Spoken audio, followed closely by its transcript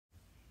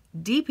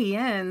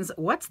DPNs,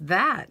 what's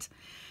that?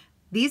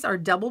 These are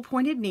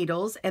double-pointed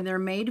needles, and they're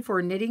made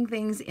for knitting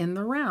things in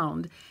the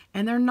round.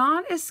 And they're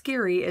not as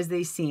scary as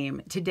they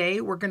seem.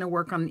 Today, we're going to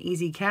work on an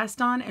easy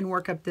cast-on and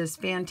work up this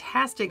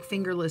fantastic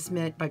fingerless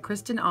mitt by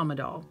Kristen.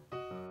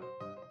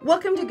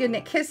 Welcome to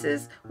GoodKnit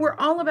Kisses. We're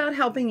all about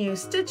helping you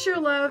stitch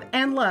your love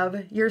and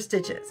love your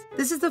stitches.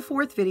 This is the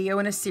fourth video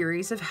in a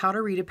series of how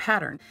to read a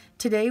pattern.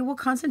 Today, we'll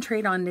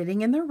concentrate on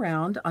knitting in the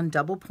round on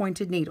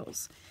double-pointed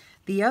needles.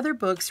 The other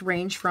books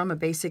range from a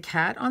basic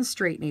hat on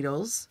straight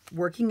needles,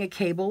 working a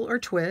cable or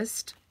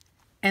twist,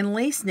 and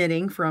lace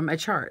knitting from a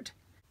chart.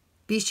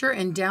 Be sure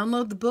and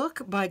download the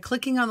book by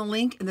clicking on the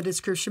link in the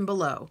description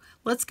below.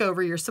 Let's go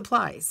over your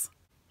supplies.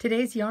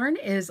 Today's yarn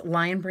is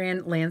Lion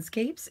Brand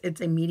Landscapes. It's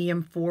a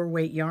medium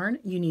 4-weight yarn.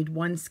 You need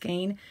 1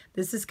 skein.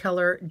 This is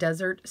color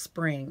Desert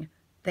Spring.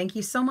 Thank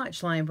you so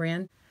much, Lion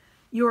Brand.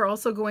 You are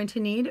also going to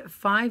need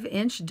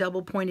 5-inch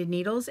double-pointed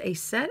needles, a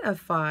set of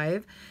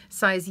 5,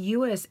 size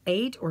US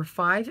 8 or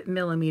 5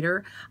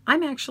 millimeter.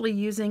 I'm actually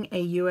using a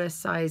US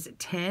size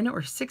 10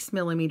 or 6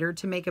 millimeter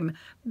to make them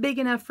big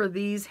enough for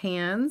these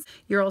hands.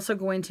 You're also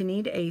going to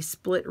need a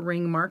split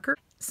ring marker,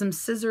 some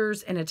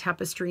scissors, and a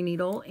tapestry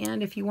needle.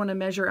 And if you want to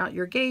measure out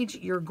your gauge,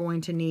 you're going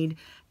to need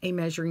a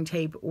measuring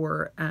tape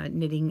or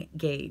knitting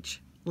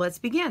gauge. Let's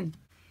begin.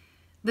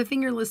 The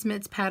fingerless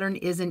mitts pattern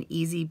is an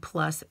easy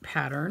plus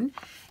pattern.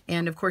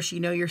 And of course,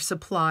 you know your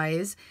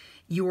supplies.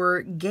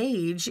 Your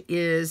gauge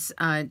is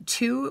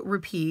 2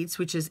 repeats,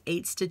 which is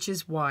 8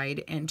 stitches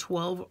wide, and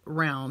 12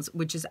 rounds,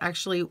 which is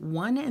actually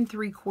 1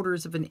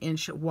 3/4 of an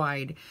inch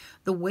wide.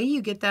 The way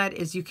you get that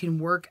is you can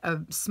work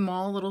a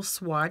small little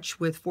swatch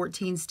with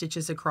 14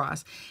 stitches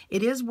across.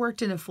 It is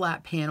worked in a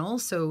flat panel,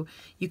 so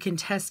you can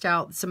test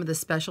out some of the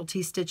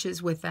specialty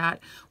stitches with that.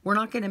 We're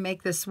not going to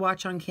make this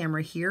swatch on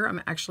camera here.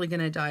 I'm actually going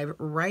to dive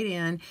right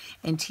in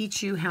and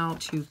teach you how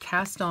to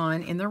cast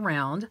on in the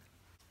round.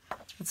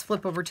 Let's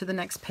flip over to the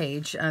next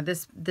page.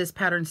 This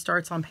pattern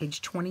starts on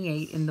page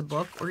 28 in the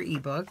book or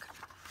ebook.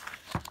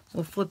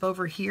 We'll flip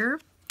over here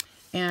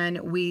and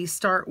we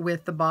start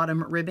with the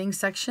bottom ribbing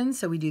section.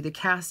 So we do the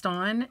cast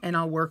on, and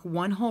I'll work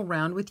 1 whole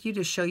round with you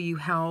to show you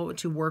how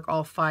to work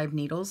all 5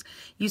 needles.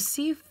 You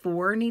see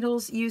 4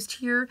 needles used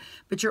here,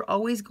 but you're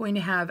always going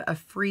to have a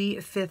free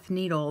 5th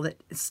needle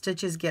that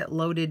stitches get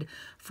loaded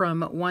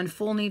from 1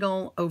 full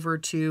needle over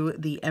to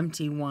the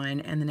empty one,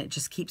 and then it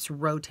just keeps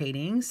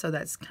rotating. So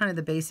that's kind of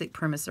the basic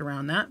premise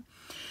around that.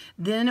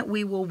 Then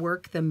we will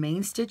work the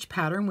main stitch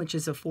pattern, which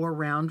is a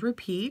 4-round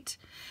repeat,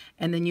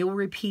 and then you'll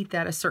repeat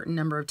that a certain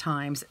number of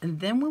times. And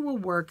then we will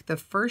work the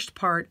first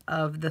part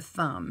of the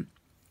thumb.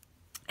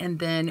 And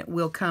then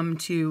we'll come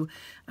to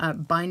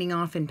binding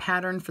off in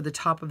pattern for the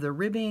top of the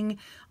ribbing.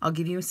 I'll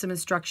give you some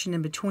instruction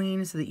in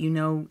between so that you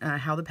know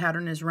how the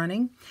pattern is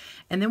running.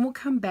 And then we'll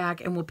come back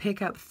and we'll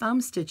pick up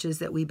thumb stitches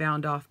that we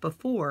bound off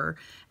before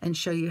and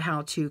show you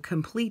how to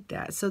complete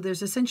that. So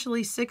there's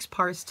essentially 6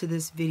 parts to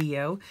this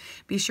video.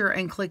 Be sure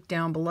and click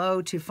down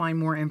below to find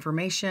more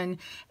information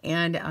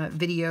and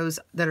videos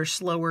that are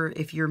slower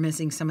if you're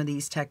missing some of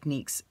these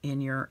techniques in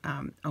your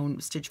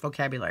own stitch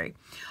vocabulary.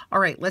 All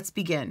right, let's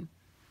begin.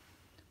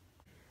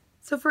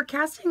 So for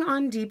casting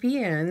on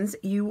DPNs,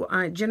 you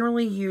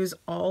generally use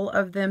all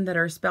of them that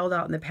are spelled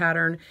out in the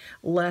pattern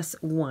less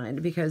 1,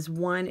 because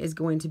 1 is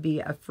going to be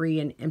a free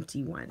and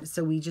empty one.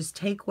 So we just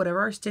take whatever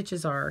our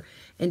stitches are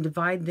and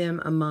divide them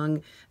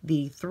among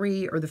the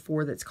 3 or the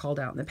 4 that's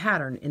called out in the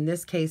pattern. In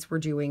this case, we're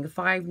doing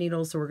 5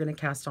 needles, so we're going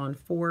to cast on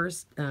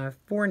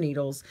 4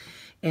 needles,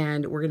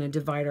 and we're going to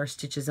divide our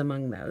stitches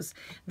among those.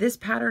 This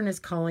pattern is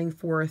calling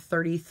for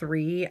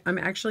 33. I'm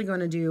actually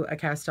going to do a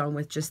cast on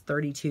with just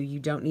 32. You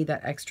don't need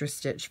that extra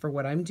stitch for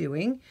what I'm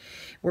doing.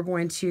 We're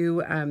going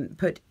to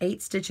put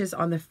 8 stitches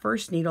on the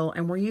first needle,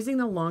 and we're using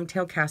the long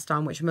tail cast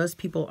on, which most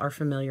people are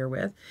familiar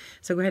with.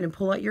 So go ahead and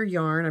pull out your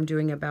yarn. I'm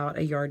doing about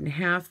 1.5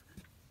 yards.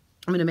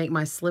 I'm going to make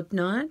my slip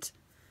knot,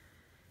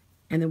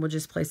 and then we'll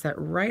just place that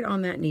right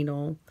on that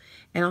needle.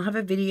 And I'll have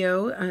a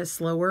video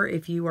slower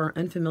if you are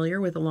unfamiliar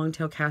with the long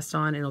tail cast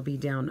on, and it'll be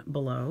down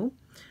below.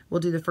 We'll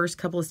do the first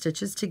couple of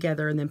stitches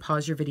together and then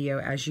pause your video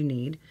as you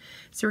need.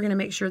 So we're going to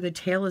make sure the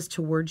tail is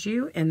towards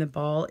you and the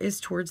ball is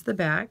towards the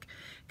back.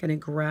 Going to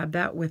grab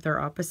that with our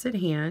opposite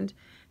hand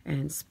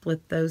and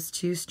split those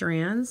 2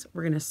 strands.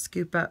 We're going to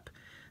scoop up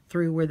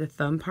through where the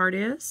thumb part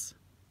is.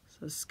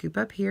 So scoop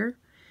up here,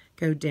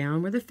 go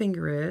down where the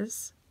finger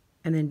is,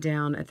 and then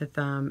down at the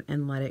thumb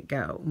and let it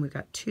go. And we've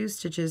got 2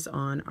 stitches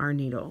on our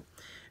needle.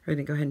 We're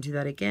going to go ahead and do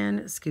that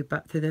again. Scoop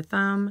up through the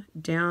thumb,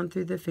 down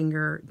through the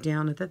finger,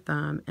 down at the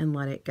thumb, and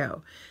let it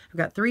go. I've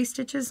got 3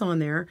 stitches on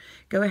there.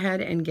 Go ahead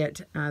and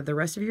get the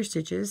rest of your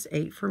stitches,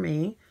 8 for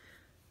me.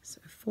 So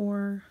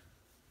 4,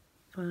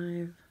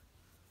 5,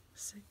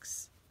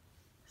 6,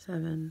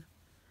 7,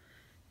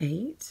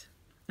 8.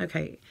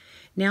 Okay,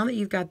 now that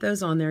you've got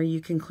those on there,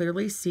 you can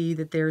clearly see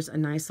that there's a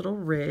nice little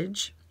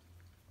ridge.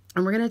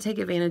 And we're going to take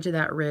advantage of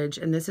that ridge,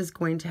 and this is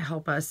going to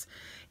help us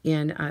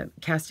in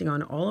casting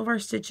on all of our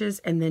stitches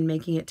and then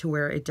making it to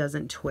where it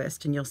doesn't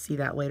twist, and you'll see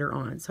that later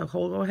on. So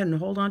go ahead and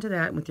hold on to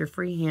that, and with your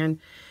free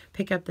hand,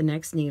 pick up the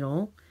next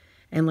needle,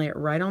 and lay it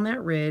right on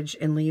that ridge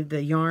and leave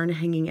the yarn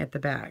hanging at the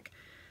back.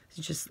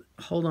 So just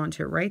hold on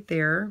to it right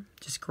there.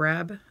 Just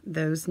grab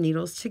those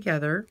needles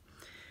together.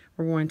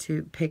 We're going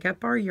to pick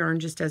up our yarn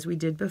just as we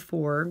did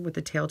before with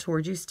the tail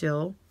towards you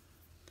still,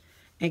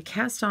 and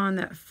cast on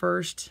that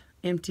first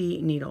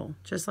empty needle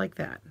just like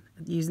that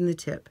using the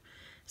tip.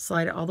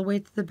 Slide it all the way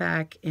to the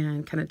back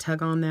and kind of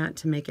tug on that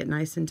to make it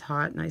nice and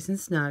taut, nice and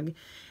snug.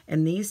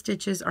 And these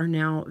stitches are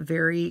now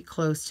very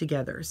close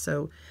together.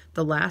 So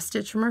the last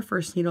stitch from our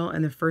first needle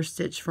and the first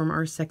stitch from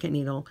our second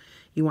needle,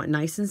 you want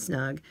nice and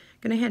snug.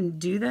 Go ahead and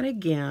do that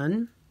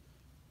again.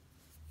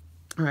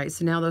 All right,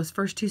 so now those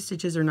first two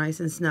stitches are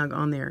nice and snug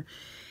on there.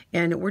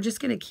 And we're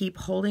just going to keep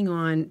holding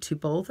on to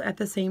both at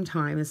the same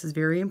time. This is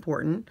very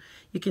important.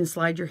 You can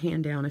slide your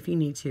hand down if you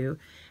need to,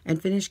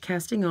 and finish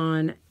casting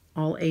on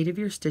all 8 of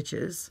your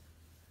stitches.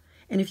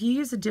 And if you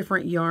use a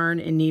different yarn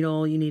and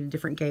needle, you need a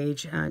different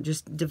gauge,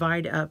 just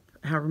divide up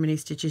however many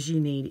stitches you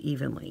need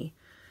evenly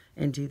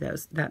and do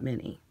that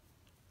many.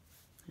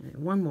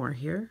 And one more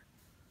here.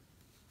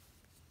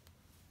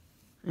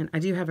 And I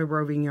do have a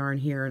roving yarn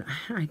here, and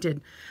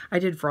I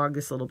did frog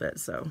this a little bit,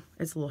 so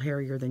it's a little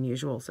hairier than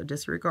usual, so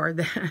disregard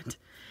that.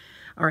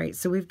 All right,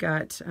 so we've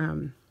got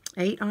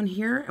 8 on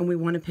here, and we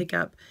want to pick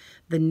up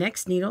the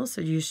next needle.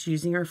 So just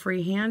using our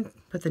free hand,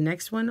 put the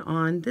next one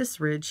on this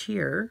ridge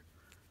here.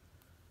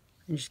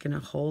 I'm just going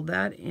to hold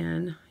that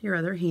in your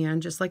other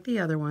hand, just like the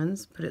other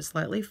ones. Put it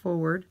slightly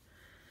forward,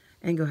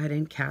 and go ahead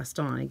and cast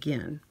on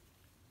again.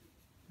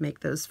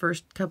 Make those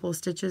first couple of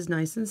stitches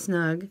nice and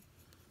snug,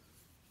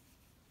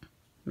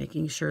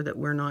 making sure that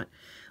we're not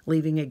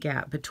leaving a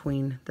gap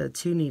between the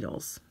 2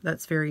 needles.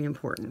 That's very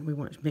important. We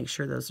want to make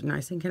sure those are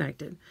nice and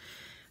connected.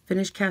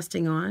 Finish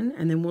casting on,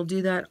 and then we'll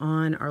do that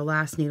on our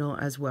last needle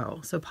as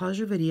well. So pause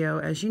your video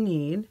as you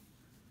need.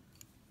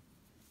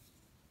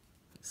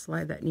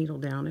 Slide that needle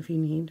down if you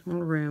need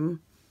more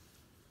room.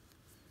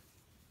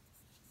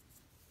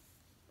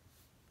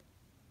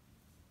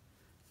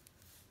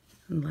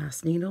 And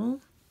last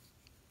needle.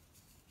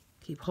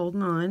 Keep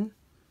holding on.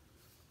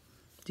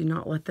 Do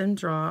not let them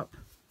drop.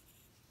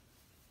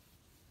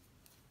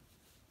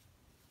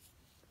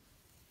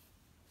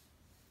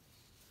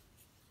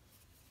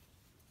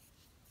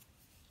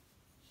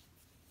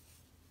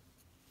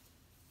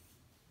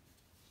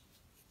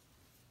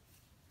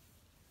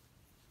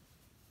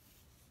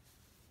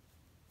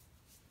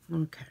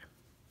 Okay,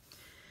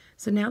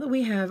 so now that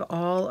we have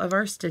all of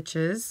our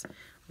stitches,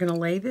 we're going to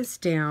lay this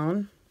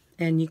down,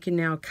 and you can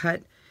now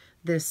cut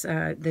this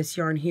this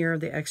yarn here,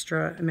 the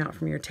extra amount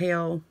from your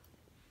tail,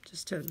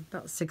 just to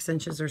about 6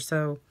 inches or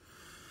so.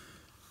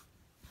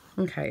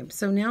 Okay,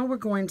 so now we're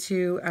going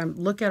to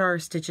look at our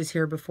stitches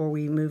here before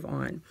we move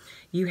on.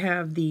 You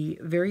have the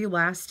very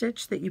last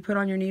stitch that you put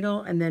on your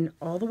needle, and then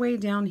all the way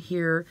down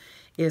here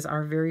is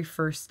our very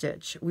first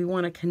stitch. We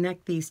want to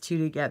connect these two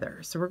together.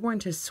 So we're going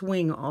to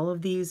swing all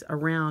of these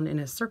around in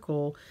a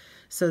circle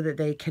so that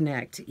they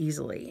connect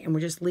easily. And we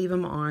just leave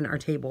them on our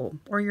table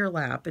or your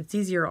lap. It's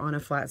easier on a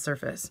flat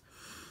surface.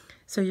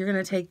 So you're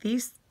going to take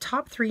these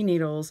top 3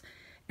 needles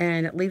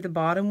and leave the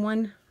bottom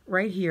one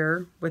right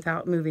here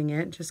without moving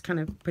it. Just kind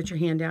of put your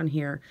hand down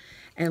here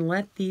and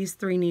let these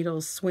 3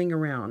 needles swing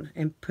around,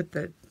 and put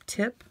the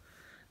tip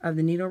of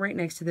the needle right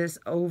next to this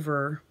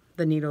over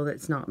the needle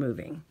that's not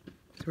moving.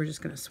 So we're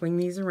just going to swing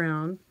these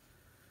around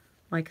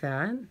like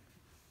that.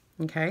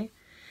 Okay,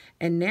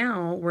 and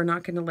now we're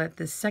not going to let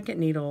the second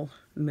needle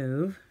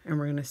move, and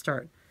we're going to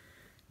start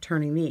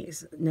turning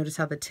these. Notice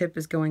how the tip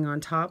is going on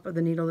top of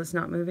the needle that's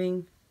not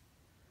moving.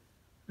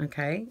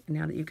 Okay, and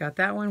now that you've got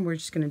that one, we're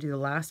just going to do the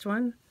last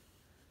one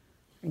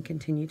and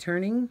continue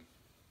turning.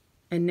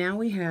 And now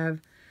we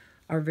have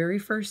our very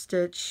first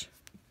stitch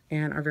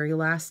and our very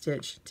last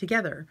stitch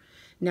together.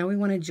 Now we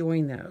want to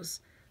join those.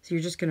 So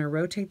you're just going to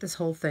rotate this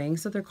whole thing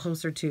so they're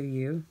closer to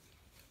you.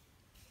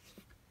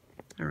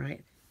 All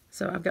right,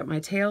 so I've got my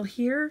tail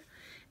here,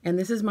 and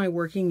this is my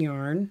working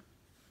yarn.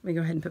 Let me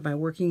go ahead and put my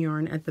working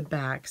yarn at the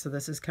back, so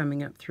this is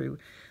coming up through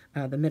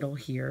the middle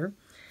here.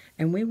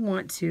 And we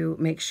want to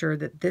make sure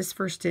that this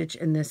first stitch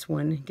and this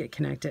one get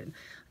connected.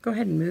 Go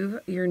ahead and move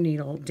your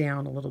needle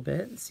down a little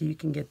bit so you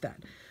can get that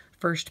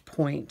first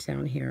point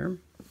down here.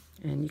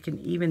 And you can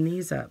even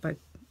these up by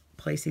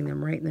placing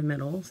them right in the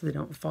middle so they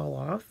don't fall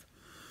off.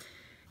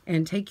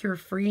 And take your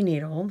free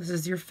needle, this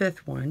is your 5th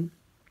one,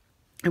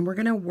 and we're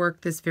going to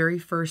work this very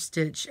first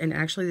stitch and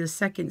actually the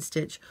second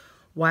stitch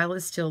while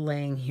it's still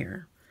laying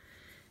here.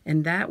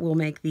 And that will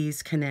make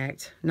these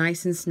connect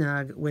nice and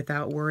snug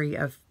without worry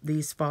of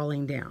these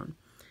falling down.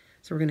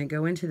 So we're going to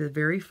go into the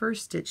very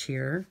first stitch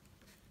here,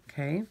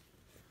 okay,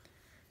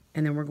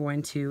 and then we're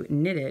going to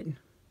knit it.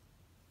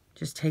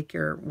 Just take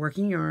your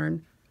working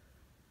yarn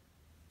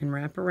and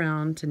wrap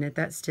around to knit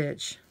that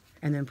stitch,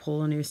 and then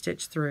pull a new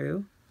stitch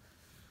through,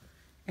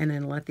 and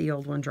then let the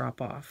old one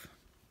drop off.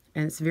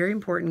 And it's very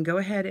important, go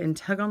ahead and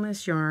tug on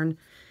this yarn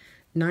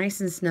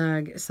nice and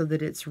snug so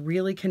that it's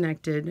really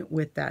connected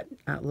with that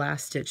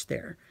last stitch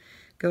there.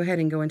 Go ahead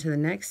and go into the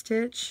next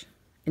stitch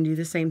and do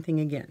the same thing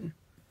again.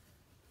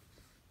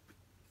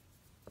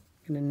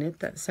 I'm going to knit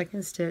that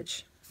second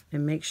stitch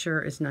and make sure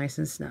it's nice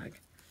and snug.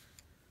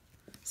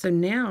 So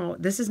now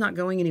this is not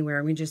going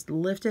anywhere. We just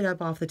lift it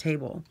up off the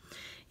table.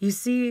 You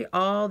see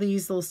all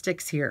these little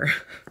sticks here.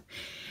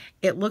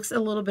 It looks a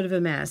little bit of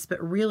a mess,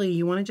 but really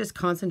you want to just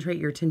concentrate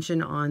your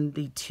attention on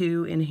the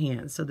two in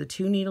hand. So the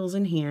two needles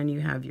in hand, you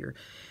have your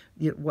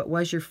what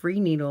was your free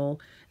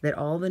needle that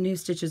all the new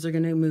stitches are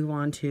going to move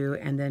on to,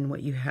 and then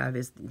what you have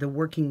is the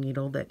working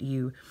needle that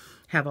you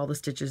have all the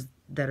stitches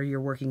that you're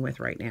working with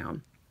right now.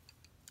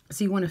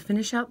 So you want to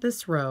finish out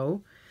this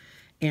row,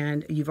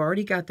 and you've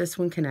already got this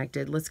one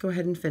connected. Let's go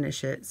ahead and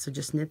finish it. So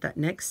just knit that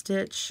next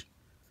stitch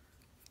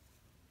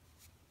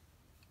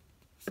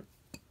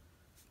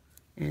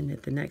and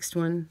knit the next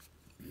one,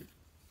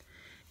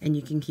 and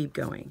you can keep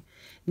going.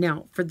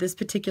 Now for this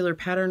particular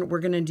pattern, we're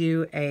going to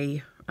do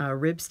a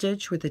rib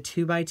stitch with a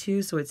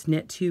 2x2, so it's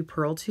knit 2,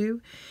 purl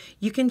 2.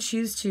 You can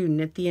choose to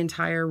knit the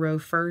entire row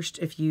first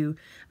if you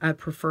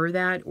prefer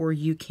that, or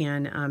you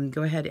can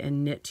go ahead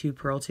and knit 2,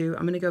 purl 2.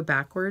 I'm going to go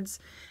backwards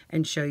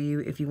and show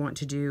you if you want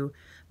to do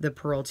the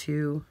purl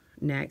 2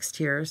 next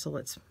here. So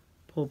let's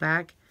pull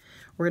back.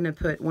 We're going to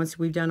put, once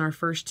we've done our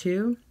first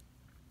 2,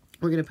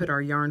 we're going to put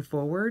our yarn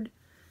forward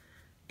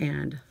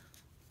and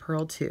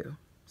purl 2.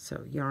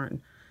 So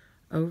yarn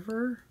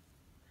over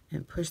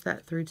and push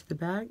that through to the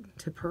back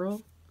to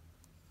purl,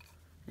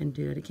 and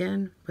do it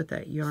again. Put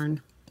that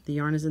yarn, the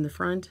yarn is in the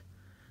front,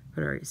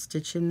 put our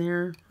stitch in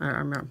there,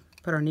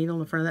 put our needle in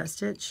the front of that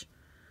stitch,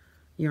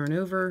 yarn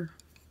over,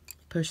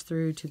 push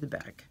through to the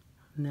back,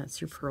 and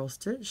that's your purl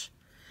stitch.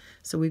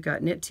 So we've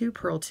got knit 2,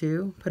 purl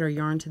 2, put our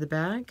yarn to the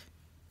back,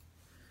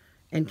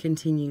 and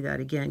continue that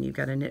again. You've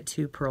got a knit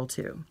 2, purl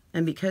 2.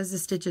 And because the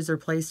stitches are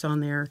placed on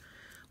there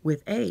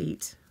with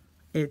 8,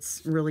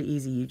 it's really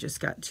easy. You just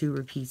got 2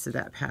 repeats of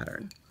that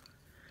pattern,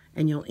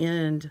 and you'll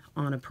end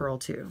on a purl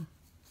 2.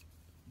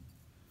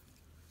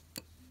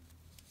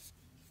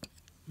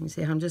 You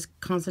see how I'm just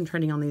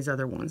concentrating on these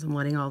other ones. I'm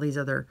letting all these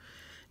other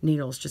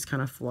needles just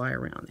kind of fly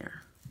around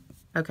there.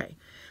 Okay,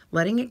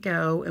 letting it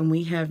go, and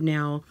we have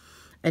now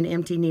an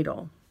empty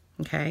needle,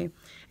 okay?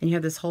 And you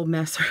have this whole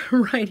mess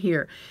right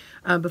here.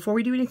 Before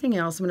we do anything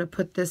else, I'm going to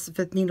put this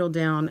 5th needle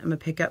down. I'm going to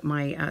pick up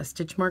my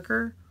stitch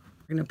marker.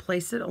 We're going to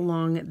place it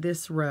along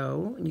this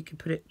row, and you can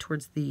put it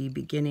towards the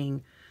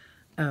beginning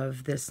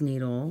of this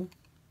needle.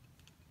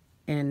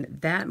 And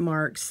that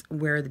marks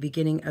where the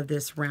beginning of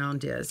this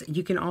round is.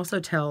 You can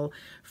also tell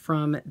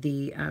from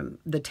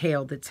the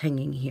tail that's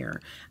hanging here.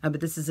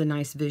 But this is a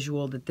nice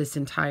visual that this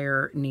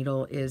entire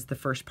needle is the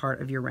first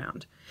part of your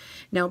round.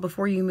 Now,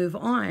 before you move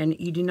on,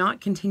 you do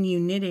not continue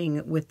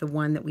knitting with the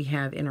one that we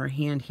have in our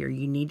hand here.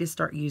 You need to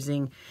start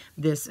using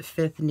this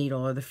 5th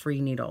needle, or the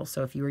free needle.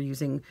 So if you were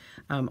using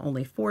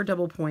only 4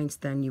 double points,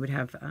 then you would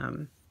have,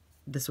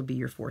 this would be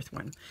your 4th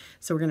one.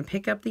 So we're going to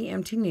pick up the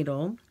empty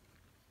needle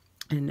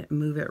and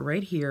move it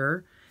right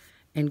here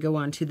and go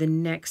on to the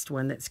next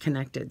one that's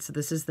connected. So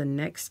this is the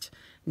next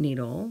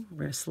needle. We're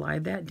going to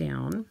slide that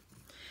down.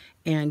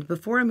 And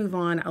before I move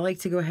on, I like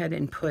to go ahead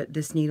and put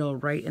this needle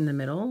right in the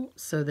middle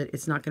so that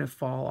it's not going to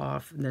fall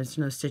off. And there's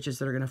no stitches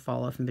that are going to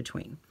fall off in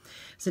between.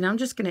 So now I'm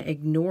just going to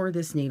ignore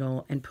this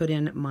needle and put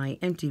in my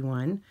empty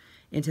one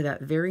into that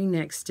very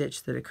next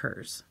stitch that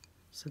occurs.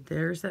 So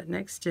there's that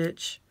next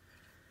stitch.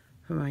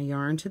 Put my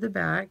yarn to the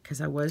back because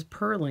I was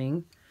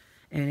purling,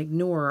 and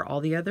ignore all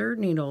the other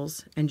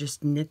needles and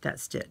just knit that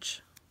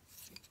stitch.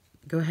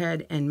 Go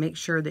ahead and make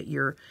sure that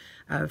your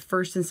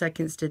first and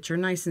second stitch are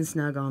nice and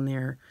snug on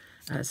there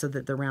so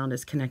that the round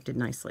is connected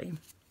nicely.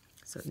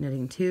 So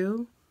knitting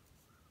 2.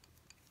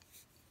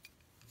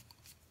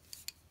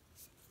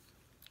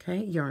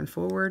 Okay, yarn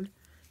forward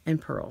and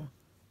purl.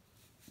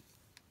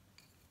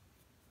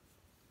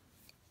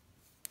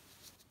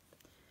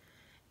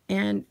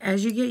 And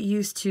as you get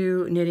used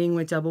to knitting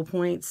with double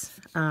points,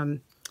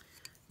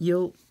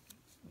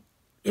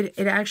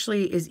 it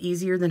actually is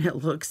easier than it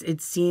looks.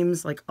 It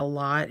seems like a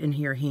lot in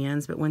your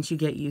hands, but once you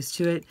get used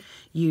to it,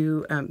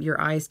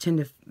 your eyes tend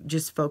to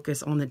just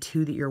focus on the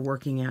 2 that you're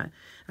working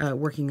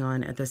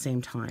on at the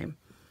same time.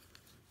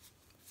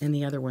 And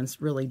the other ones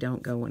really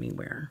don't go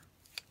anywhere.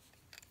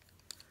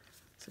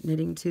 So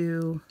knitting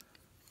 2,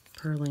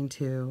 purling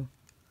 2,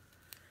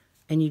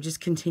 and you just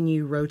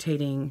continue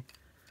rotating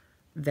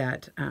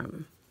that,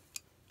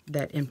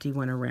 that empty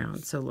one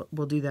around. So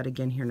we'll do that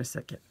again here in a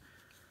second.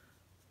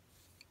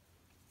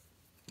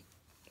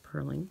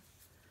 Purling.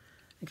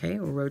 Okay,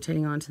 we're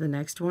rotating on to the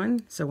next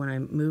one. So when I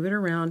move it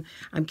around,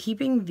 I'm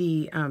keeping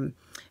the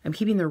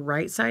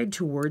right side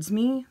towards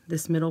me,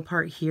 this middle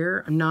part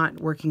here. I'm not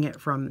working it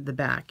from the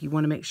back. You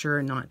want to make sure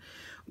and not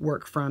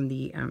work from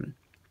the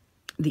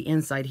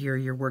inside here.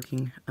 You're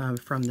working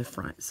from the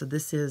front. So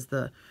this is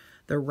the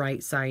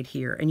right side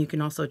here, and you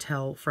can also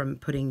tell from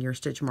putting your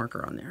stitch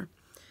marker on there.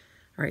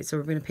 All right, so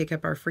we're going to pick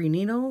up our free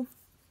needle,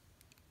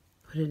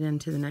 put it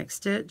into the next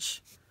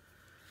stitch,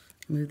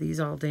 move these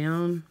all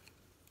down,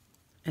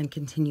 and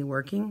continue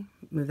working.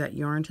 Move that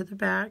yarn to the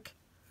back,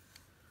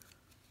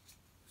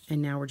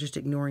 and now we're just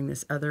ignoring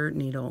this other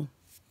needle.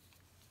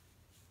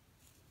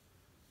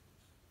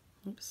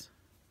 Oops.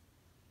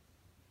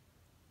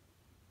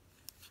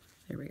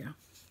 There we go.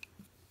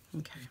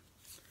 Okay.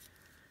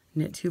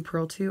 Knit 2,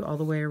 purl 2 all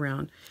the way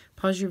around.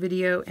 Pause your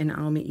video and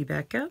I'll meet you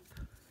back up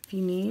if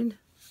you need.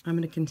 I'm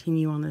going to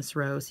continue on this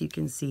row so you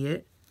can see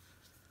it.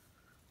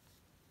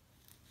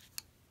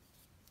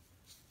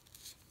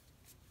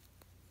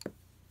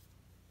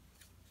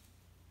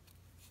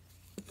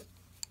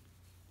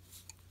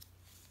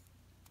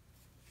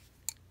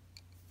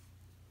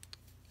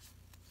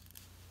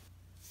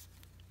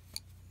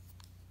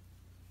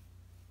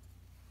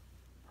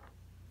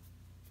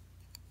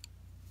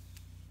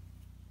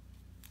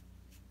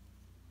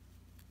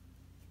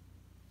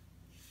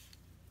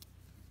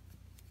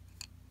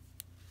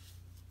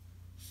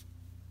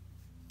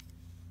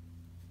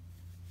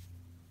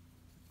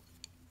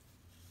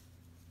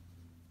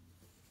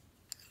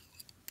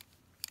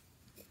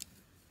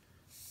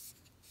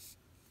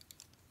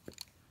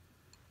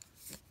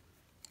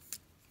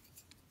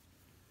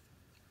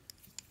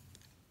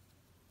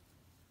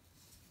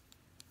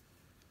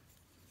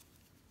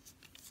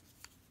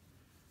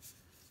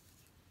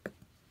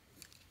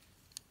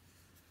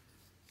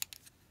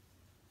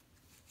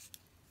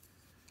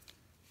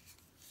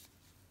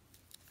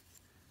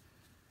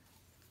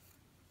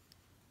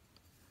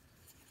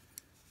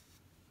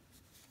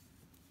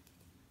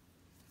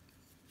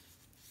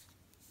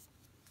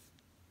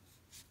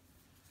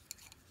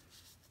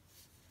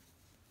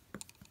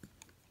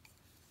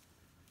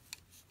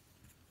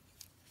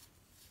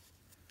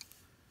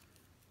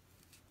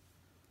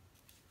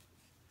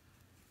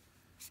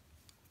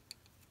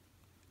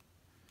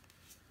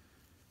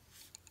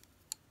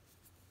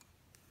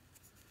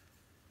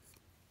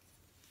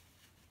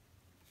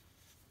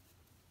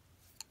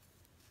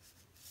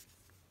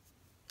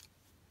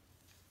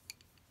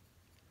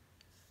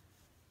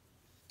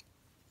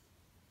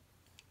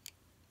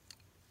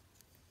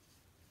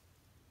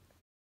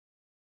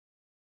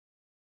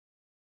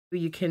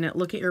 You can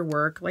look at your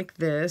work like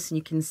this and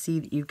you can see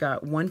that you've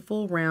got one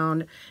full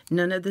round,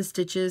 none of the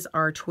stitches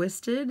are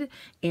twisted,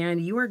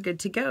 and you are good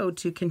to go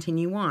to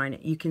continue on.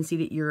 You can see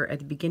that you're at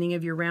the beginning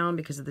of your round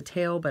because of the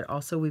tail, but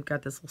also we've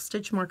got this little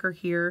stitch marker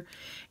here,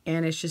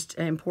 and it's just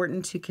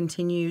important to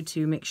continue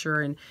to make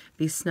sure and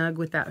be snug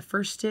with that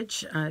first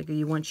stitch.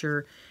 You want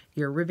your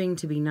ribbing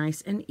to be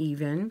nice and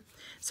even.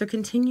 So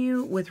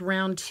continue with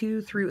round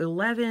 2 through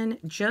 11,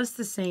 just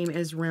the same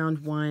as round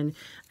 1,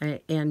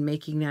 and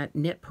making that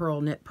knit, purl,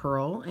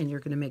 and you're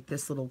going to make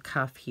this little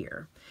cuff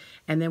here.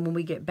 And then when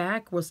we get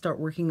back, we'll start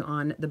working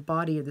on the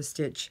body of the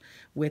stitch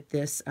with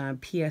this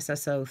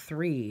PSSO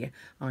 3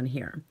 on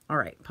here. All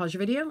right, pause your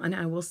video and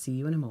I will see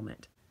you in a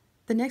moment.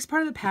 The next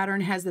part of the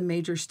pattern has the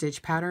major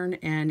stitch pattern,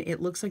 and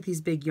it looks like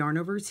these big yarn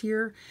overs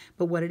here,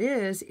 but what it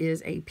is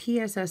a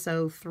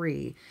PSSO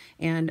 3,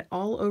 and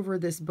all over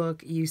this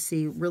book you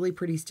see really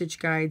pretty stitch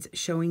guides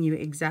showing you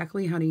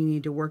exactly how you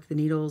need to work the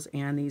needles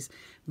and these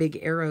big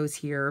arrows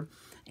here.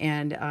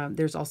 And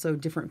there's also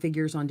different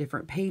figures on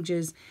different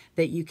pages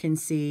that you can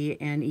see,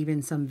 and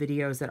even some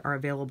videos that are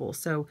available.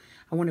 So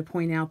I want to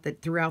point out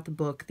that throughout the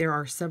book there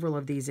are several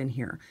of these in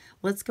here.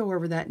 Let's go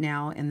over that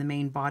now in the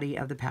main body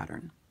of the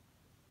pattern.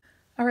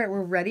 All right,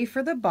 we're ready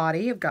for the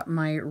body. I've got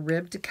my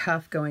ribbed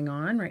cuff going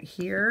on right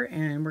here,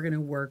 and we're going to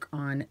work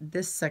on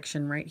this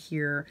section right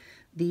here.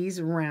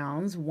 These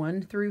rounds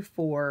 1 through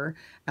 4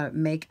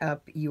 make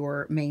up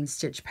your main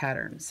stitch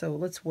pattern. So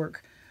let's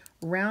work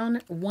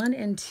round 1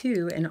 and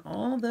 2, and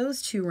all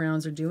those 2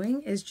 rounds are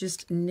doing is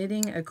just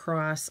knitting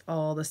across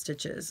all the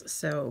stitches.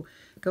 So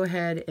go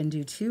ahead and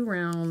do 2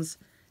 rounds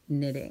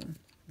knitting.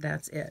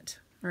 That's it.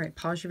 All right,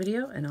 pause your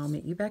video and I'll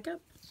meet you back up.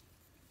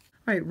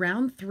 All right,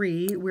 round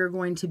 3, we're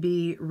going to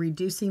be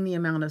reducing the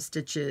amount of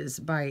stitches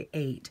by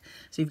 8.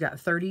 So you've got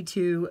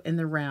 32 in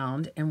the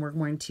round, and we're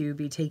going to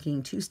be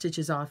taking 2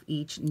 stitches off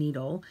each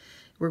needle.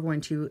 We're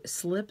going to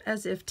slip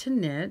as if to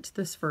knit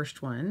this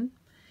first one,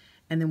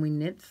 and then we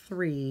knit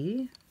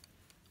 3,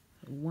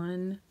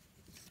 1,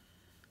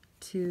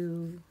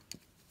 2,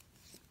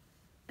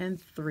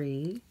 and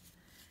 3,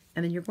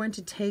 and then you're going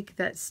to take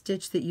that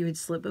stitch that you had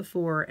slipped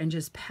before and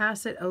just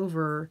pass it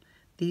over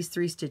these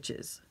 3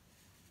 stitches.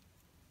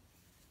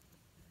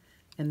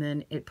 And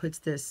then it puts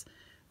this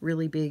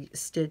really big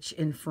stitch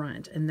in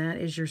front, and that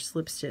is your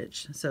slip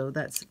stitch. So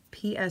that's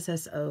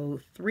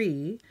PSSO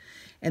 3,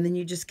 and then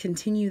you just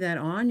continue that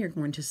on. You're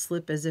going to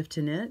slip as if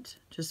to knit,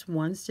 just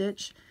 1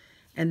 stitch,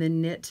 and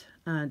then knit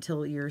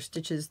until your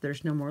stitches,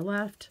 there's no more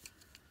left.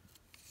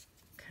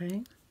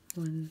 Okay,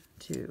 1,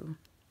 2,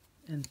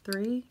 and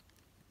 3,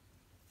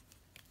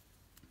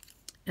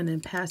 and then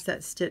pass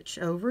that stitch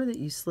over that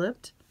you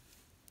slipped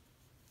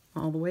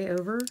all the way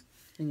over,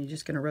 and you're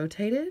just going to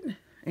rotate it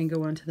and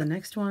go on to the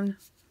next one,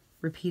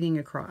 repeating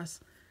across.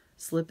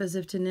 Slip as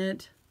if to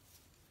knit,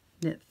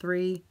 knit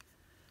 3,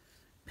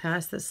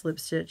 pass the slip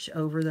stitch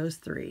over those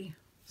 3.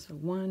 So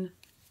 1,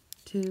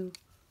 2,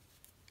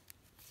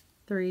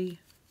 3,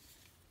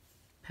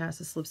 pass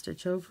a slip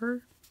stitch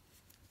over,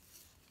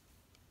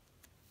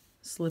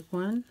 slip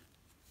 1,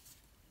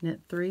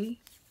 knit 3,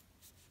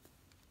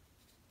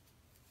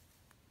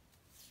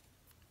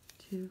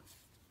 2,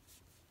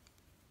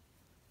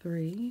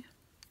 3,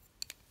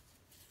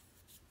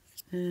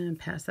 And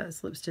pass that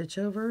slip stitch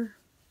over.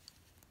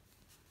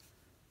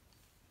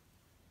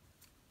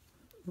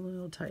 A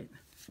little tight.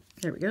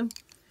 There we go.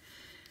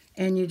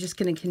 And you're just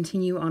going to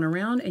continue on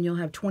around, and you'll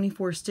have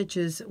 24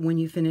 stitches when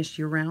you finish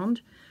your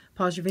round.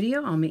 Pause your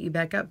video. I'll meet you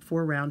back up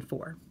for round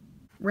 4.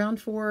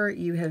 Round 4,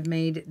 you have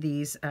made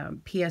these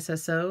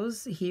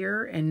PSSOs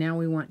here, and now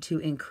we want to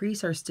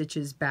increase our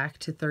stitches back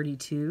to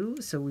 32.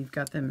 So we've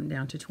got them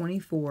down to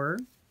 24.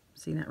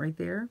 See that right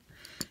there?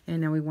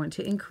 And now we want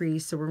to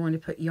increase, so we're going to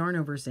put yarn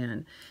overs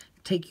in.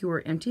 Take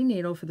your empty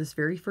needle for this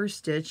very first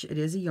stitch. It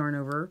is a yarn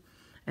over,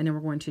 and then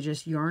we're going to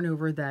just yarn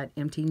over that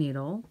empty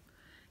needle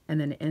and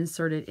then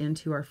insert it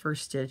into our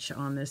first stitch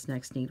on this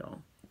next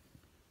needle.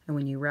 And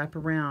when you wrap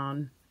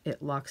around,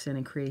 it locks in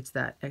and creates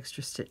that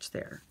extra stitch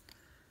there.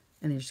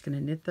 And you're just going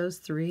to knit those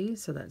 3.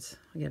 So that's,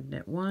 again,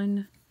 knit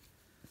 1,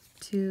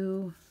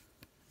 2,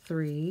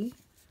 3.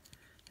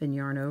 Then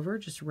yarn over,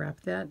 just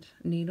wrap that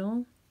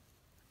needle,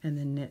 and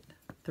then knit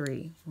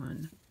 3.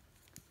 1,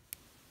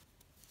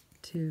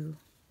 2,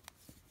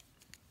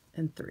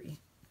 and 3.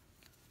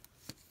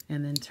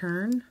 And then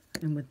turn,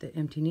 and with the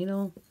empty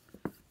needle,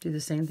 do the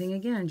same thing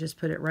again. Just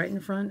put it right in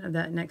front of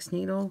that next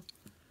needle,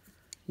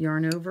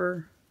 yarn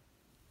over,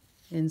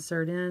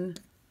 insert in,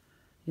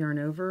 yarn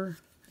over,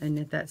 and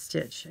knit that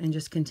stitch. And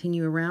just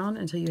continue around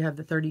until you have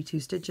the 32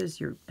 stitches.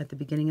 You're at the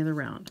beginning of the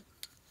round.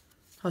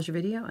 Pause your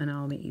video and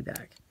I'll meet you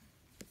back.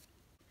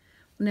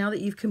 Now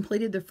that you've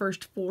completed the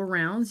first 4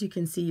 rounds, you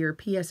can see your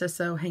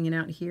PSSO hanging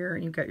out here,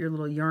 and you've got your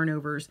little yarn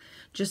overs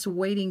just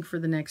waiting for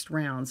the next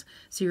rounds.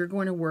 So you're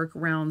going to work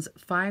rounds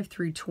 5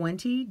 through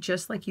 20,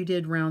 just like you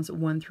did rounds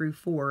 1 through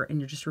 4, and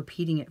you're just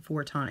repeating it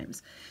 4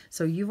 times.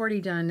 So you've already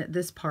done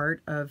this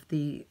part of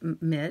the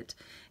mitt,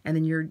 and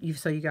then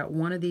so you got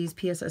 1 of these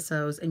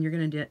PSSOs, and you're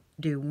going to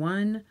do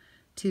 1,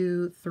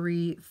 2,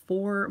 3,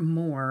 4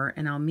 more,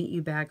 and I'll meet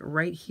you back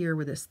right here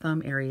where this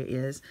thumb area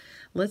is.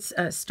 Let's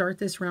start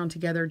this round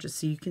together just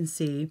so you can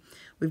see.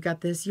 We've got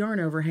this yarn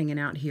over hanging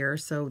out here,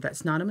 so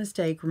that's not a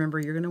mistake. Remember,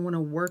 you're going to want to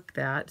work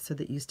that so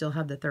that you still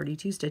have the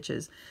 32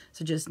 stitches.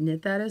 So just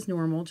knit that as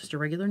normal, just a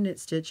regular knit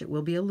stitch. It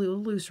will be a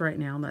little loose right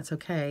now, and that's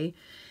okay.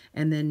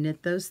 And then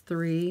knit those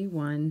 3,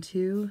 1,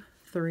 2,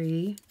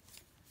 3,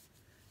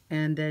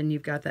 and then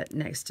you've got that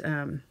next,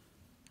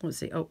 let's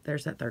see, oh,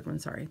 there's that third one,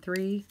 sorry,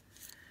 3,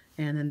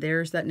 and then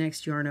there's that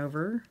next yarn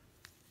over,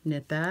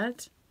 knit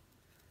that,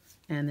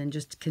 and then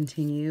just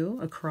continue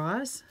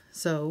across.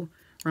 So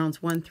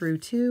rounds 1 through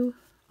 2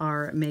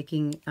 are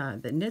making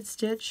the knit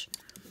stitch,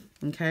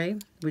 okay,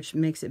 which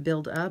makes it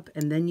build up,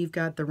 and then you've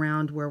got the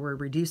round where we're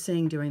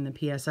reducing, doing the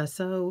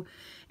PSSO,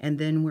 and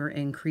then we're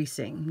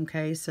increasing,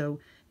 okay, so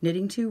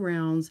knitting 2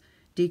 rounds,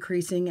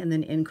 decreasing, and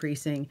then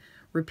increasing.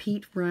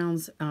 Repeat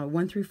rounds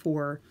 1 through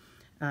 4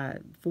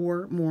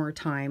 4 more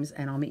times,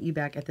 and I'll meet you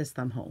back at this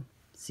thumb hole.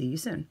 See you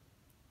soon.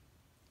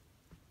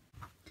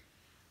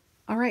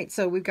 All right,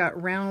 so we've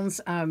got rounds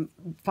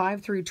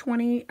 5 through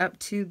 20 up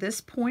to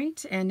this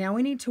point, and now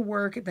we need to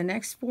work the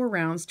next 4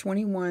 rounds,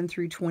 21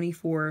 through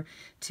 24,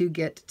 to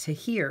get to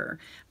here.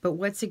 But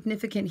what's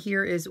significant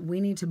here is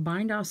we need to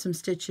bind off some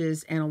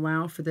stitches and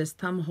allow for this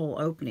thumb hole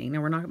opening.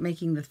 Now, we're not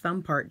making the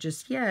thumb part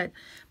just yet,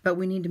 but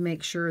we need to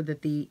make sure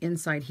that the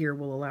inside here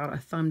will allow a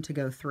thumb to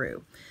go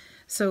through.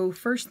 So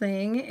first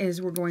thing is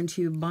we're going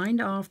to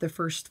bind off the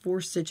first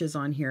 4 stitches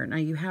on here. Now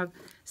you have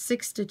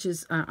 6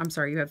 stitches,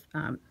 you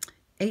have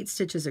 8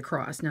 stitches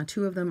across. Now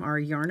 2 of them are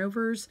yarn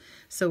overs,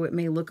 so it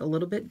may look a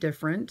little bit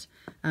different.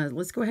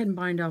 Let's go ahead and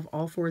bind off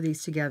all 4 of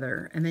these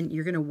together, and then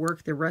you're going to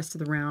work the rest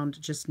of the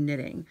round just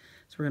knitting.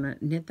 So we're going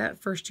to knit that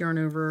first yarn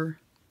over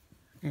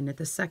and knit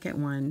the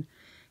second one,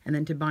 and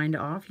then to bind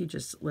off you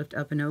just lift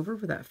up and over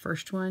for that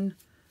first one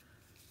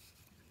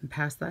and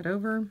pass that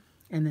over,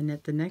 and then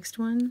knit the next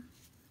one.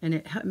 And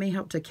it may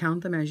help to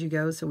count them as you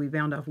go. So we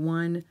bound off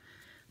 1,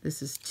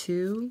 this is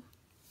 2,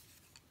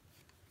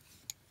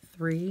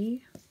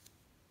 3,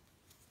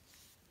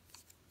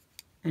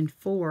 and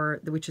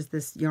 4, which is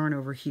this yarn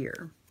over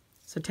here.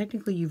 So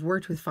technically you've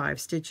worked with 5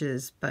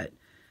 stitches, but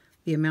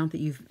the amount that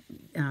you've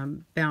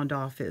bound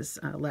off is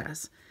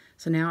less.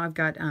 So now I've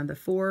got the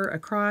 4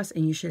 across,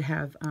 and you should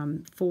have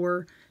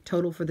 4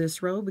 total for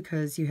this row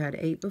because you had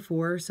 8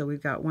 before. So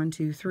we've got 1,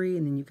 2, 3,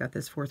 and then you've got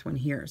this 4th one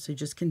here. So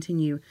just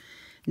continue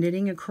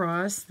knitting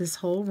across this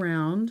whole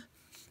round,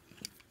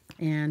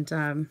 and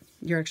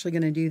you're actually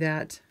going to do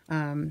that,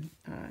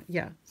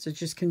 yeah, so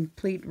just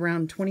complete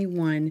round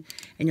 21,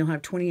 and you'll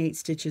have 28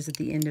 stitches at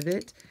the end of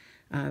it.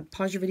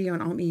 Pause your video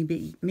and I'll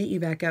meet you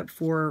back up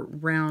for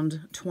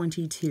round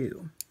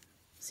 22.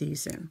 See you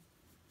soon.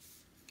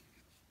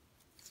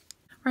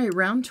 All right,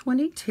 round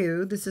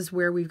 22, this is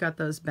where we've got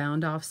those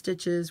bound off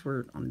stitches.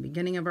 We're on the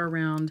beginning of our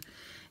round,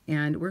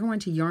 and we're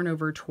going to yarn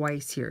over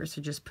twice here.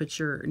 So just put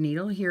your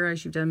needle here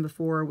as you've done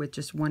before with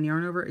just 1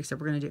 yarn over, except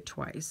we're going to do it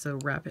twice. So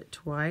wrap it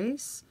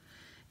twice.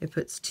 It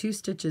puts 2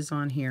 stitches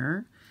on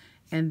here,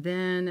 and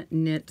then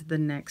knit the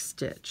next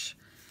stitch.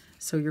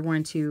 So you're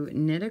going to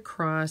knit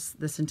across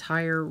this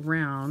entire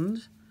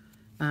round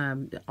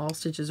all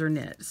stitches are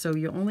knit. So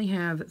you only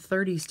have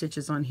 30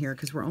 stitches on here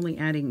because we're only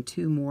adding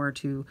 2 more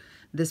to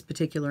this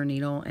particular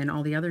needle, and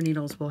all the other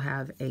needles will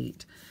have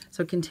 8.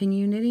 So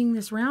continue knitting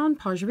this round,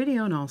 pause your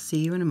video, and I'll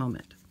see you in a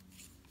moment.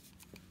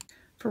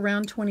 For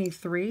round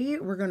 23,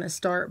 we're going to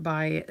start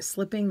by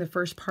slipping the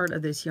first part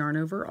of this yarn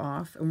over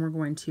off, and we're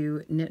going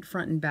to knit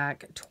front and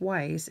back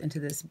twice into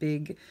this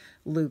big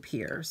loop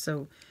here.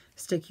 So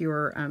stick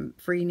your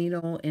free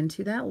needle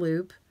into that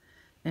loop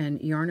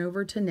and yarn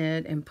over to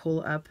knit and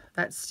pull up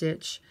that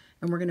stitch,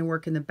 and we're going to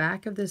work in the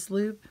back of this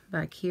loop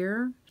back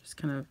here. Just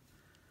kind of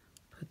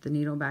put the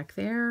needle back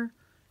there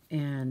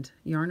and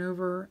yarn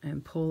over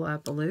and pull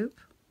up a loop.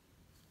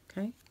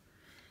 Okay.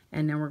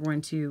 And now we're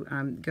going to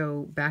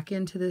go back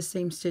into this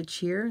same stitch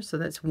here. So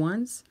that's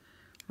once.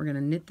 We're going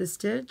to knit the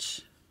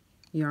stitch,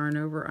 yarn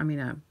over,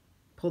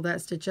 pull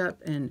that stitch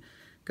up and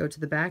go to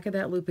the back of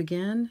that loop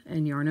again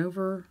and yarn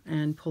over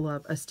and pull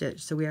up a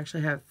stitch. So we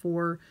actually have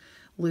 4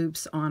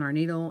 loops on our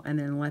needle, and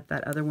then let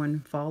that other one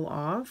fall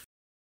off.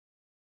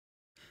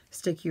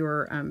 Stick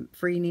your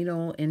free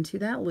needle into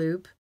that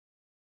loop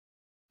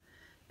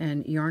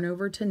and yarn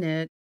over to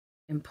knit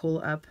and pull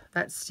up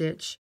that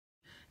stitch.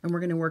 And we're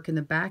going to work in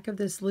the back of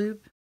this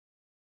loop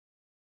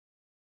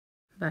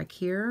back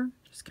here.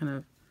 Just kind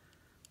of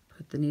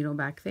put the needle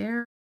back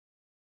there.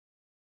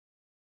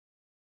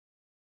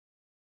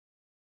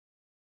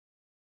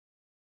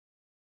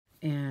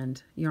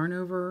 And yarn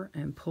over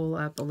and pull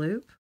up a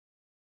loop.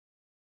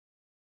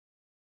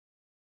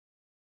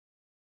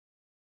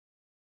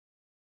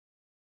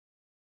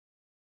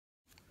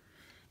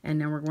 And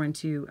now we're going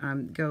to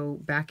go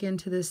back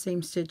into this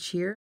same stitch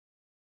here.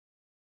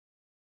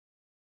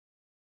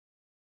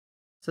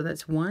 So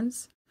that's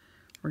once.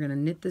 We're going to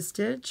knit the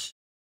stitch.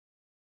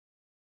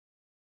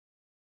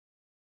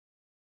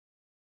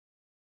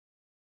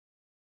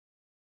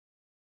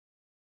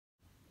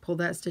 Pull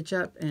that stitch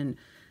up and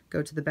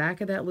go to the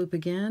back of that loop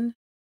again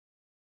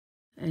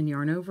and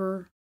yarn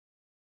over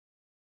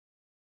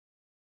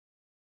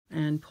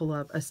and pull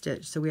up a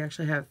stitch. So we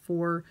actually have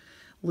 4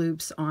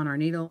 loops on our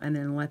needle, and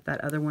then let that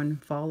other one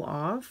fall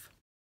off.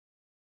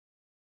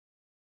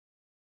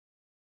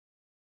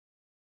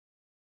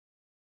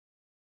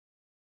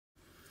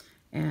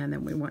 And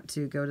then we want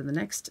to go to the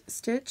next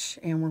stitch,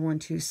 and we're going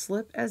to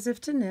slip as if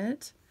to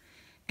knit,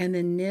 and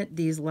then knit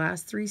these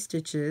last 3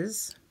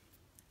 stitches,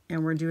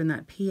 and we're doing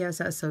that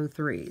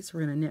PSSO3. So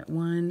we're going to knit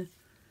 1,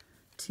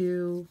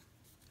 2,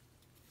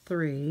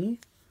 3,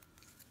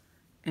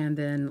 and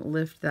then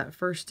lift that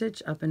first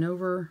stitch up and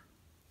over.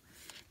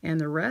 And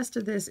the rest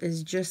of this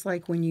is just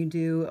like when you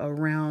do a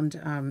round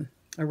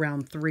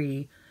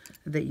 3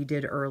 that you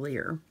did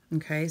earlier.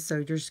 Okay, so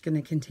you're just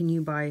going to continue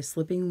by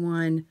slipping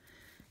 1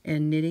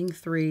 and knitting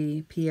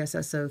 3,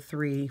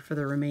 PSSO3 for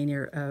the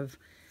remainder of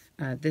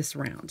this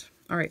round.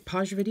 All right,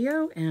 pause your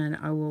video and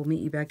I will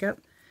meet you back up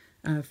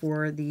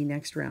for the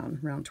next round,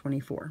 round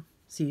 24.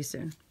 See you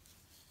soon.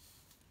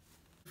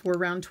 Before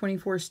round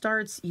 24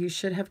 starts, you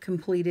should have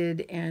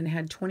completed and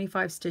had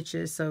 25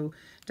 stitches. So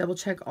double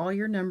check all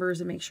your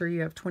numbers and make sure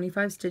you have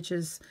 25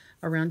 stitches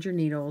around your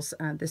needles.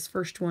 This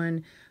first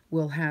one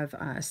will have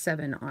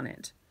 7 on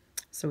it.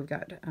 So we've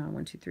got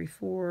 1, 2, 3,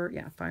 4,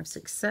 5,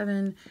 6,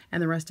 7,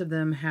 and the rest of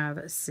them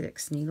have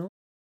 6 needles.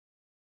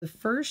 The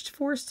first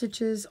 4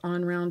 stitches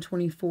on round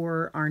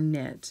 24 are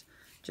knit.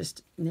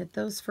 Just knit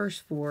those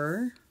first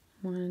 4.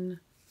 1,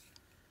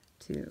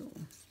 2,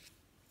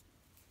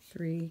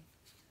 3,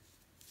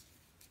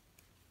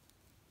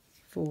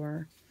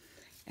 4.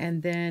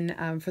 And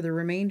then for the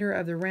remainder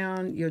of the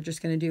round, you're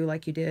just going to do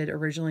like you did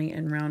originally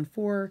in round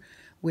 4,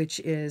 which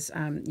is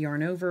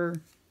yarn over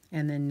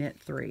and then knit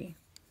 3.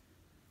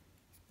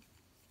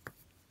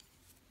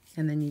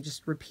 And then you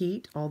just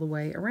repeat all the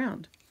way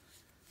around.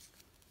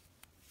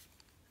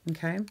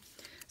 Okay,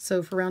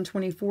 so for round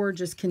 24,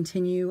 just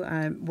continue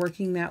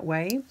working that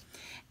way.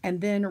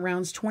 And then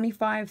rounds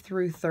 25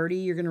 through 30,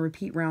 you're going to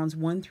repeat rounds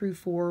 1 through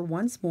 4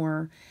 once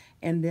more,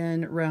 and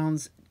then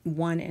rounds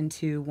 1 and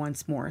 2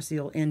 once more. So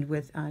you'll end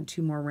with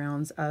 2 more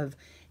rounds of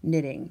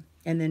knitting.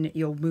 And then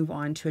you'll move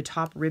on to a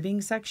top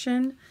ribbing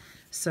section.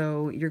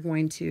 So you're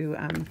going to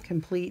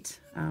complete,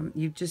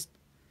 you've just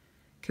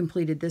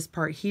completed this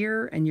part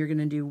here, and you're going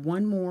to do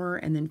 1 more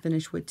and then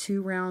finish with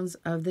 2 rounds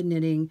of the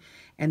knitting,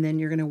 and then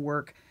you're going to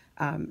work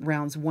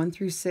rounds 1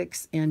 through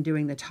 6 and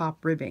doing the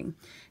top ribbing.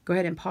 Go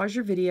ahead and pause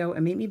your video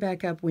and meet me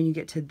back up when you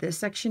get to this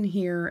section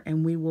here,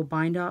 and we will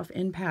bind off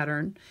in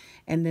pattern,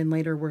 and then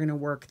later we're going to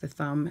work the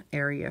thumb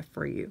area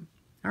for you.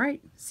 All right,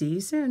 see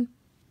you soon.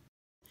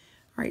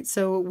 All right,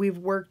 so we've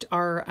worked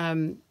our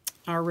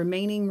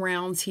remaining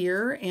rounds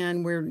here,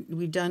 and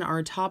we've done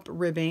our top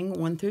ribbing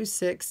 1 through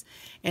 6,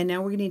 and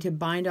now we're going to need to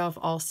bind off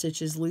all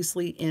stitches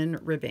loosely in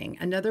ribbing.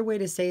 Another way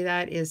to say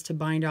that is to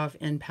bind off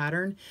in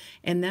pattern,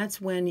 and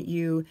that's when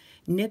you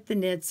knit the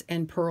knits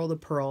and purl the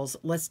purls.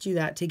 Let's do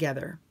that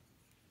together.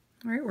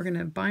 All right, we're going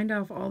to bind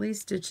off all these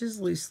stitches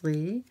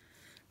loosely.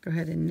 Go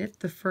ahead and knit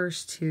the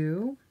first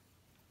 2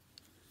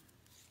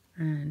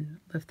 and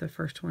lift the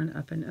first one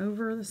up and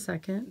over the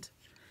second,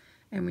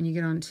 And when you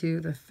get onto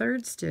the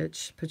third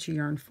stitch, put your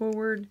yarn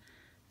forward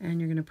and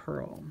you're going to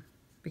purl.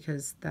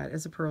 Because that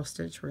is a purl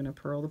stitch, we're going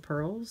to purl the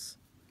pearls.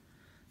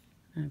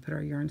 And put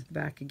our yarn to the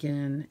back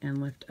again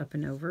and lift up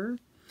and over.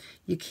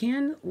 You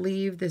can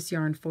leave this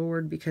yarn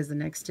forward because the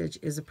next stitch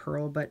is a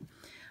purl, but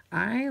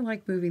I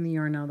like moving the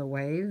yarn out of the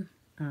way.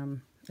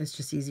 It's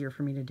just easier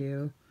for me to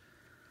do.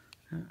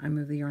 I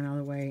move the yarn out of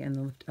the way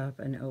and lift up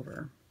and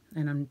over.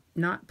 And I'm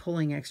not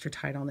pulling extra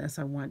tight on this.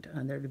 I want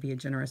there to be a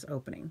generous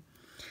opening.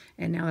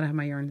 And now that I have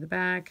my yarn to the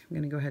back, I'm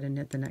going to go ahead and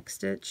knit the next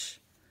stitch.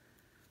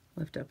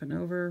 Lift up and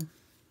over.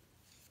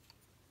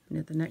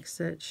 Knit the next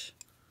stitch.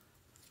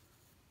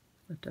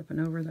 Lift up and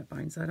over. That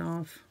binds that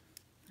off.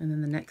 And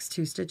then the next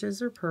two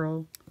stitches are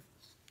purl.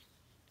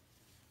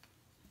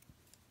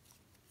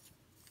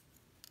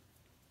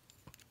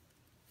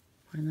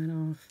 Bind that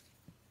off.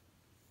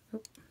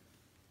 Oh,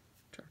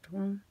 dropped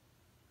one.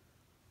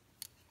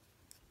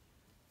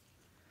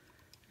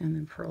 And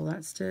then purl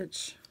that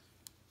stitch.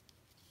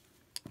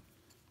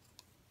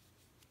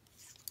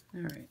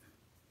 All right.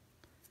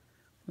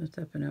 Lift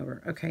up and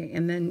over. Okay,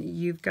 and then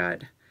you've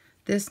got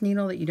this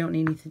needle that you don't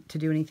need to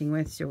do anything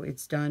with, so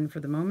it's done for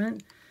the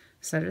moment.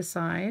 Set it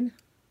aside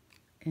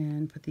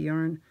and put the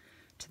yarn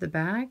to the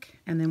back.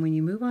 And then when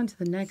you move on to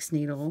the next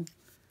needle,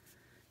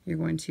 you're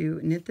going to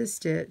knit this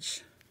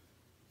stitch.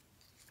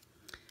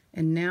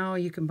 And now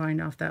you can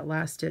bind off that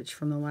last stitch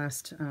from the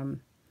last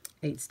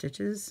 8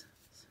 stitches.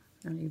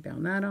 Now you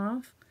bound that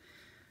off.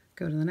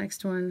 Go to the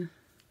next one,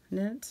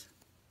 knit,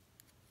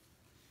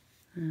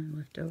 and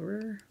lift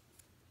over.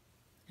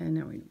 And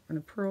now we're going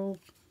to purl.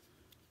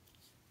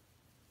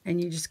 And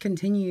you just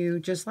continue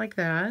just like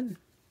that.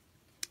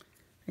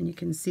 And you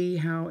can see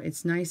how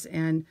it's nice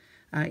and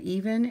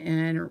even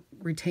and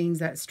retains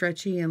that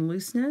stretchy and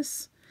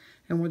looseness.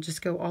 And we'll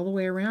just go all the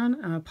way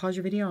around. Pause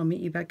your video. I'll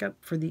meet you back up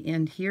for the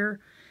end here.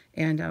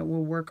 And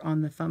we'll work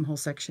on the thumb hole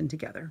section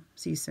together.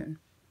 See you soon.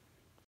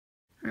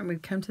 All right,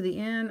 we've come to the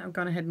end. I've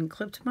gone ahead and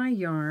clipped my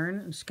yarn.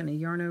 I'm just going to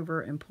yarn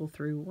over and pull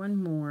through one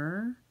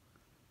more.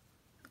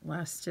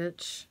 Last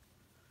stitch.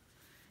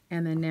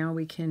 And then now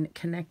we can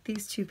connect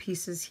these two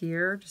pieces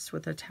here just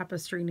with a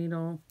tapestry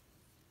needle.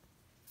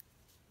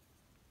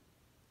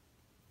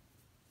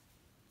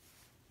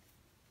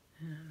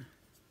 And I'm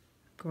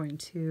going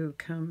to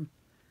come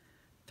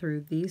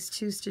through these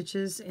 2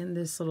 stitches in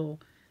this little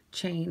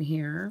chain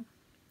here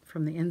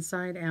from the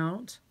inside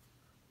out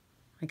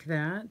like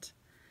that.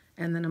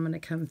 And then I'm going to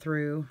come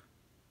through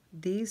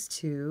these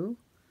 2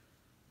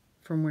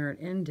 from where it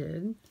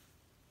ended,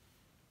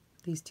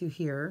 these 2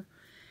 here,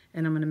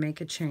 and I'm going to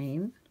make a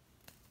chain.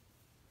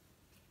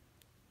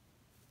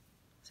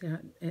 See how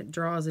it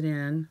draws it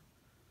in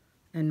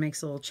and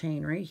makes a little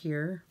chain right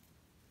here.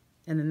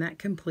 And then that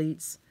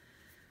completes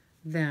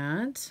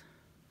that.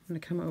 I'm going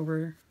to come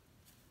over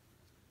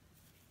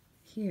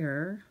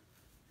here,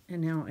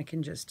 and now I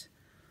can just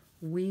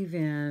weave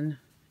in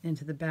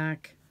into the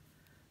back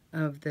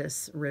of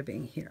this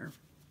ribbing here.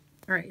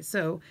 All right,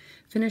 so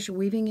finish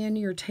weaving in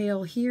your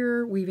tail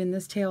here, weave in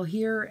this tail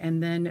here,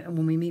 and then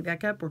when we meet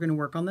back up, we're going to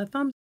work on the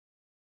thumb.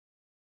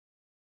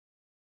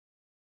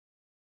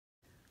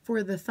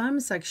 For the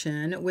thumb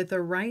section, with the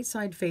right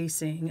side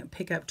facing,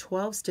 pick up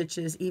 12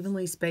 stitches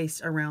evenly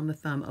spaced around the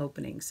thumb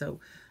opening.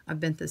 So I've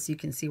bent this, you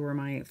can see where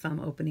my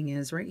thumb opening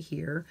is right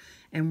here.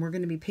 And we're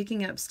going to be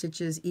picking up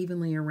stitches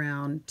evenly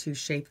around to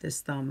shape this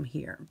thumb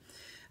here.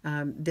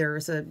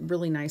 There's a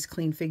really nice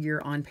clean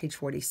figure on page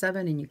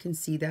 47, and you can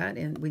see that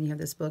when you have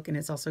this book, and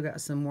it's also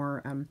got some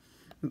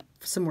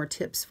more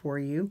tips for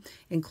you,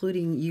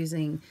 including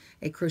using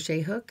a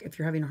crochet hook if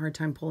you're having a hard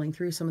time pulling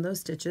through some of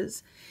those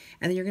stitches.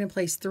 And then you're going to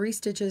place 3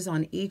 stitches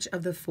on each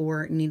of the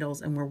 4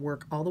 needles, and we'll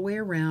work all the way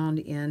around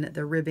in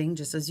the ribbing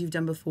just as you've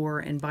done before,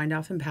 and bind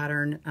off and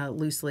pattern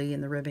loosely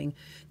in the ribbing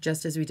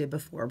just as we did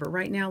before. But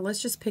right now,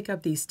 let's just pick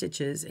up these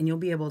stitches and you'll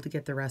be able to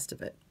get the rest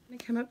of it. I'm going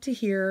to come up to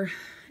here,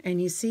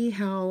 and you see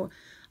how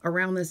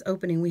around this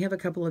opening we have a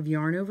couple of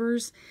yarn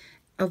overs.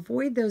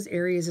 Avoid those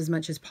areas as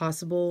much as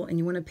possible, and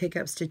you want to pick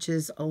up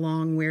stitches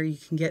along where you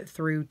can get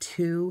through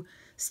 2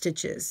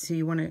 stitches. So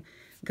you want to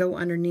go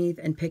underneath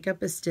and pick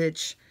up a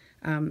stitch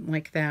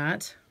like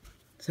that.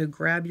 So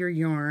grab your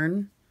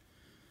yarn,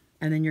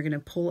 and then you're going to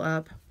pull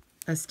up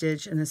a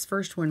stitch, and this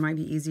first one might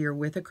be easier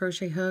with a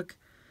crochet hook.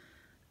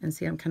 And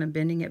see, I'm kind of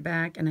bending it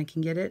back and I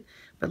can get it,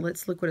 but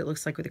let's look what it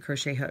looks like with a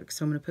crochet hook.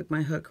 So I'm going to put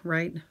my hook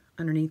right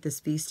underneath this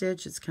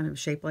V-stitch. It's kind of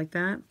shaped like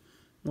that,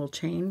 little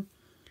chain,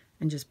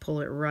 and just pull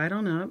it right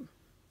on up,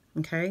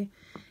 okay?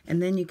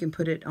 And then you can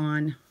put it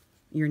on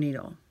your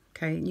needle,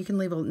 okay? You can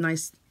leave a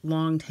nice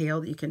long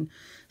tail that you can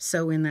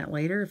sew in that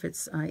later if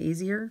it's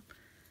easier.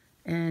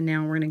 And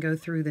now we're going to go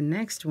through the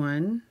next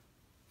one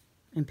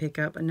and pick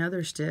up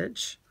another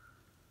stitch.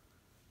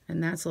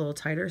 And that's a little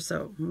tighter,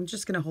 so I'm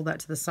just going to hold that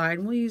to the side,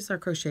 and we'll use our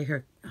crochet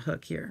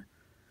hook here.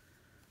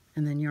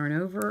 And then yarn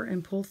over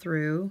and pull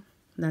through.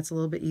 That's a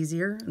little bit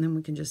easier, and then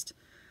we can just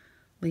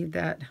leave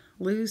that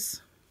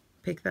loose,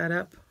 pick that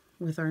up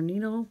with our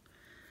needle,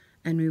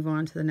 and move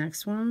on to the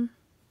next one.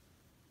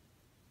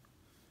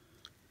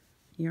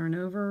 Yarn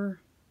over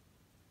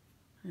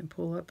and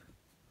pull up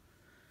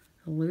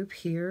a loop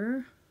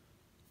here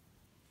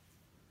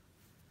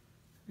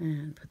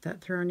and put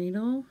that through our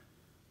needle.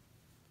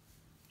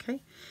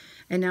 Okay,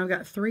 and now I've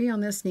got 3 on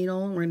this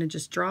needle. We're going to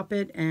just drop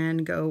it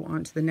and go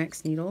onto the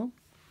next needle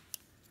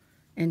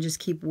and just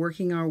keep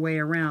working our way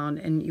around.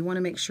 And you want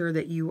to make sure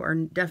that you are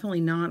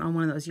definitely not on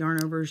one of those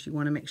yarn overs. You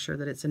want to make sure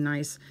that it's a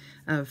nice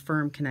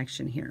firm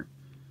connection here.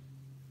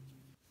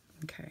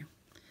 Okay,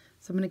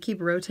 so I'm going to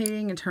keep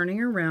rotating and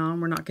turning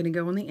around. We're not going to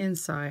go on the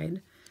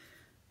inside.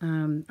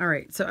 All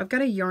right, so I've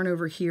got a yarn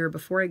over here.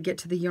 Before I get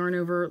to the yarn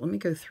over, let me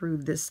go through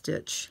this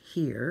stitch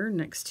here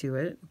next to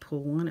it,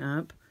 pull one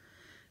up,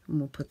 and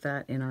we'll put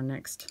that in our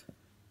next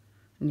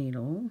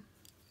needle.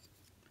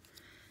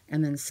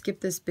 And then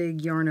skip this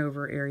big yarn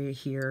over area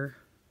here.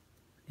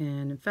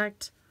 And in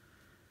fact,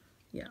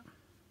 yeah,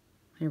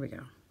 here we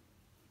go.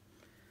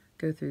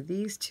 Go through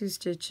these 2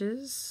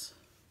 stitches,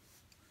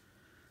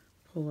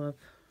 pull up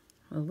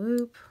a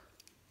loop,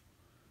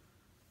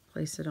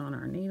 place it on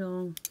our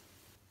needle,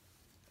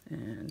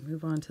 and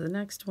move on to the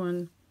next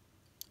one.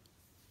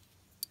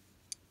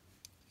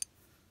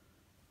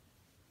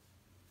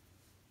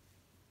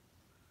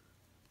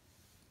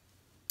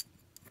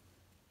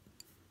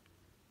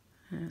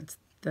 That's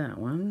that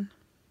one.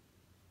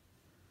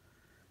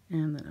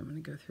 And then I'm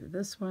going to go through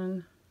this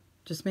one.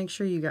 Just make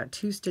sure you got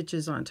 2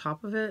 stitches on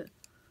top of it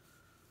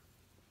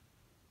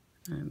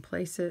and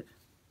place it.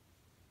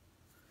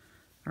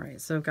 All right,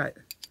 so I've got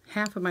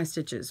half of my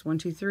stitches, 1,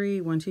 2,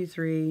 3, 1, 2,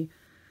 3.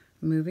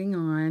 Moving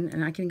on,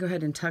 and I can go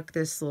ahead and tuck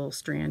this little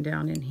strand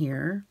down in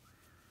here,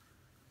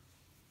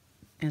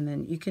 and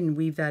then you can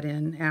weave that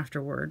in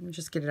afterward and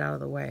just get it out of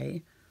the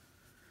way.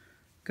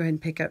 Go ahead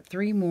and pick up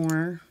 3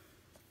 more.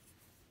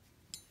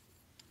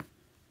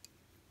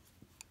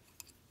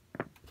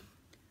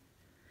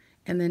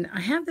 And then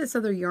I have this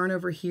other yarn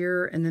over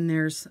here, and then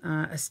there's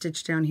a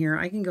stitch down here.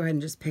 I can go ahead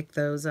and just pick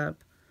those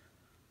up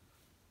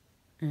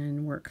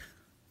and work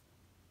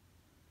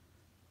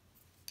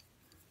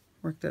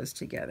those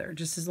together,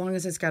 just as long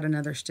as it's got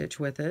another stitch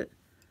with it.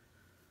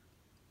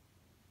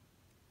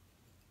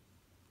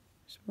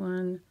 Just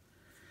 1,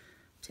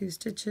 2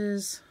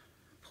 stitches,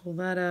 pull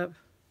that up.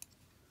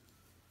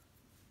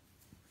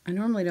 I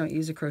normally don't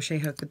use a crochet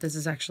hook, but this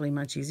is actually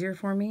much easier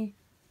for me.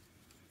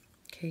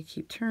 Okay,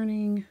 keep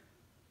turning,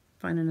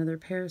 find another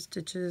pair of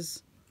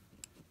stitches.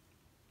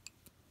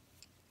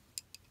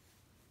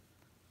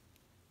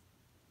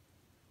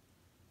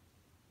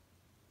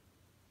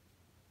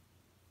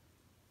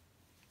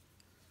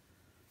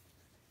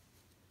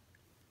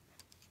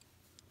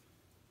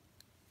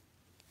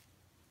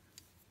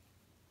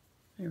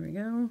 There we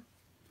go.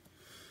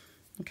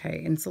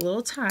 Okay, and it's a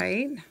little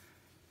tight. I'm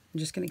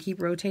just going to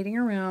keep rotating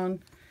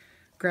around,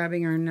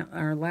 grabbing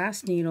our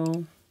last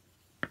needle,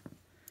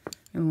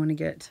 and we want to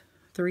get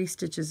 3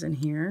 stitches in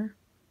here.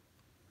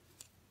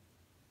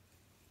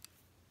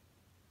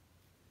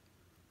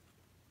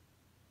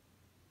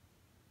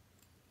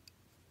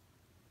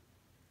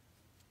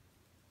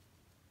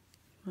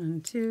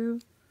 One, 2,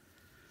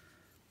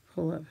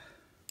 pull up,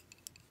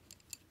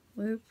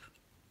 loop.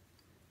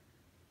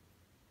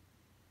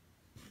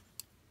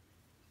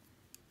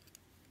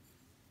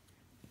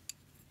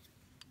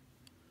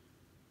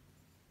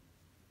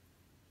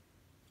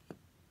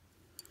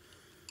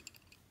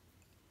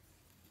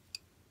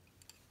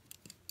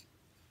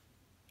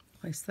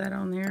 Place that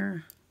on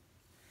there.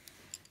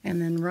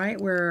 And then right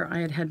where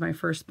I had my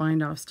first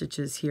bind off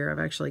stitches here, I've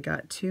actually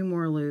got 2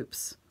 more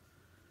loops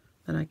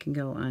that I can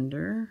go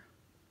under.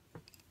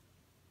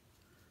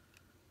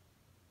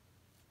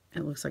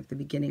 It looks like the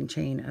beginning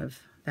chain of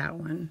that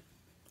one.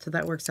 So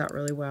that works out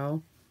really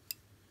well.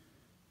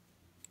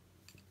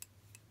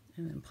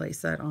 And then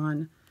place that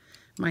on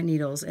my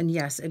needles. And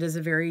yes, it is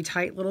a very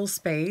tight little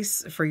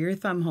space for your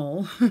thumb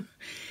hole.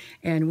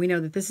 And we know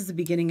that this is the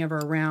beginning of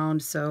our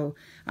round, so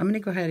I'm going to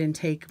go ahead and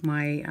take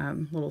my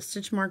little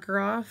stitch marker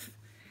off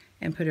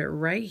and put it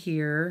right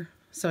here,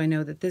 so I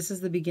know that this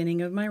is the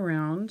beginning of my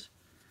round.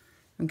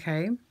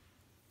 Okay,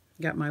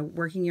 got my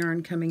working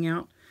yarn coming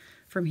out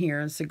from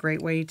here. It's a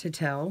great way to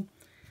tell.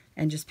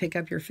 And just pick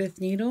up your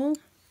 5th needle,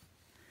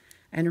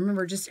 and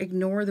remember, just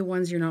ignore the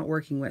ones you're not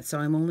working with. So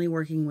I'm only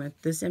working with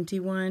this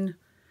empty one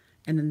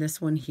and then this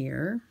one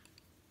here,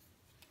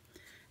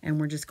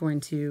 and we're just going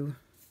to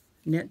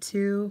knit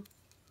 2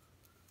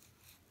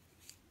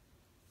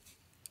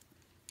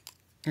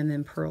 and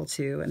then purl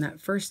 2, and that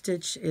first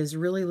stitch is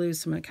really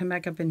loose. I'm going to come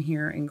back up in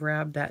here and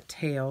grab that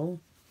tail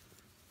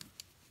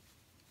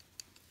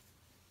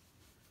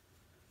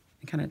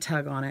and kind of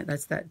tug on it.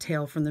 That's that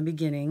tail from the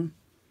beginning.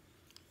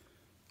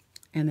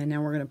 And then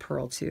now we're going to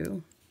purl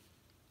 2.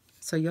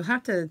 So you'll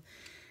have to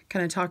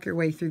kind of talk your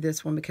way through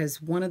this one,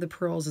 because one of the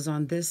purls is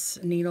on this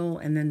needle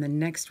and then the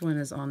next one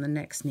is on the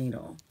next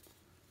needle.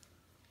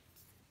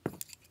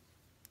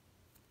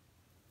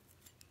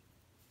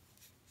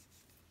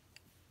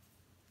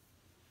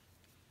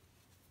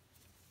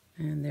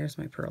 And there's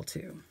my purl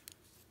 2.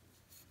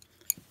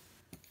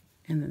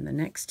 And then the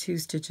next 2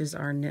 stitches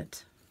are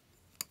knit.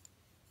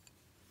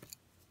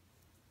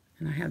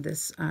 And I have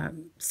this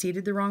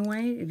seated the wrong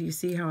way. If you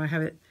see how I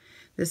have it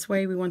this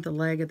way, we want the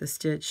leg of the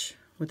stitch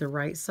with the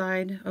right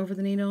side over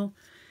the needle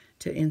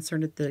to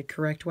insert it the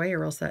correct way,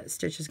 or else that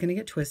stitch is going to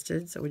get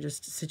twisted. So we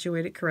just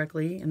situate it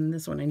correctly. And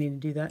this one I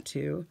need to do that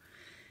too.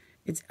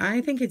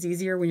 I think it's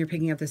easier when you're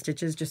picking up the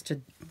stitches just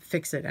to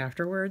fix it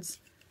afterwards.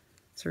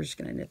 So we're just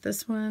going to knit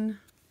this one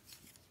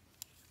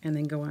and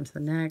then go on to the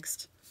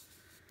next.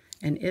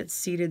 And it's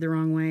seated the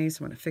wrong way,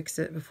 so I'm going to fix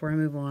it before I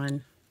move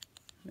on.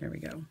 There we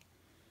go.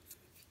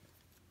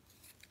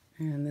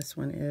 And this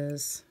one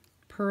is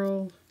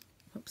purl.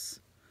 Oops.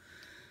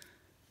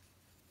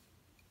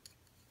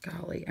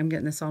 Golly, I'm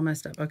getting this all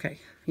messed up. Okay,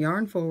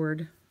 yarn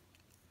forward.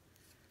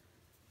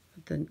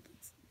 Put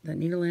the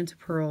needle into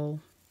purl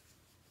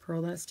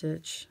that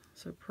stitch.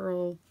 So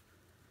purl.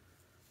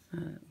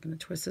 I'm going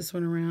to twist this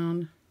one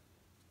around.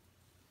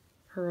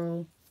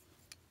 Purl.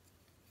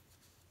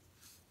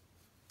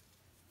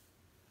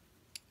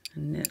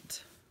 And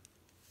knit.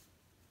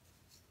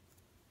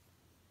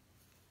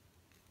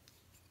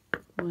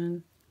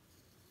 One.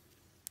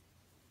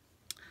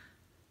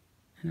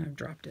 And I've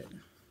dropped it.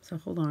 So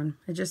hold on.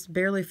 It just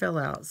barely fell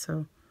out. So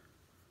I'm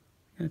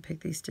going to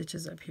pick these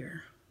stitches up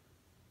here.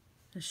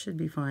 This should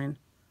be fine.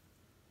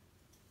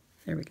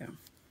 There we go.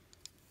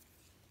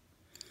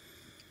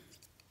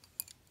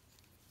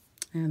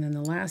 And then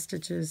the last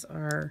stitches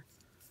are,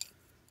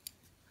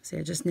 see,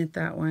 I just knit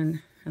that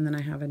one, and then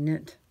I have a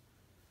knit.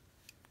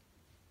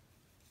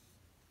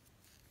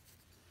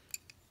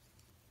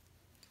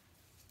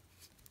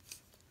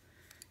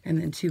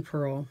 And then 2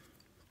 purl.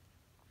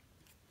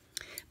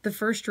 The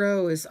first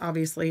row is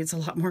obviously, it's a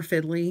lot more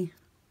fiddly.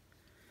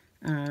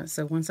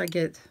 So once I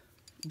get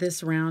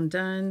this round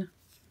done,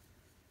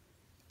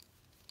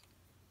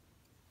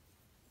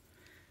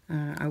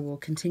 I will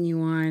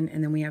continue on,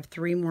 and then we have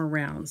 3 more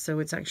rounds. So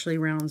it's actually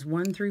rounds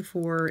 1 through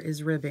 4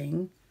 is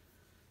ribbing.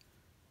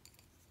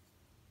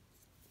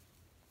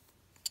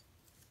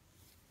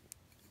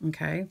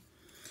 Okay.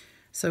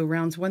 So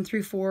rounds 1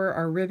 through 4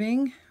 are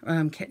ribbing,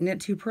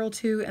 knit 2, purl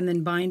 2, and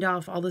then bind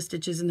off all the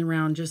stitches in the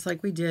round just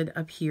like we did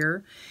up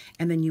here,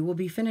 and then you will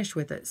be finished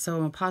with it.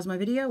 So I'll pause my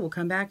video, we'll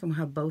come back, and we'll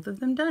have both of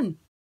them done.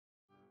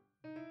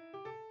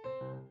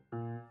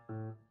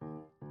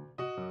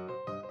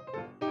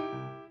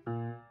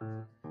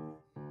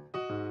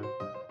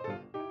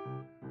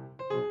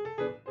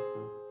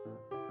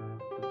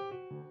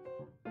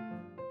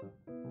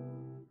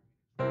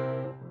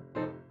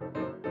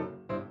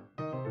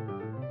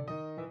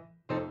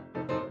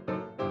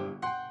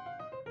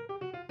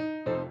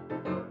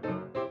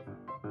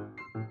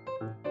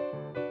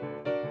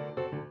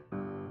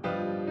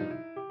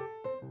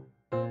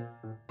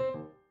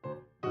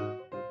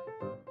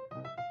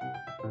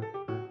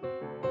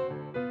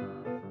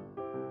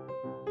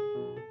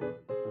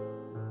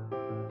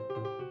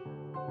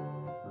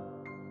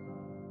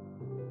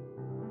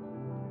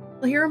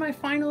 Well, here are my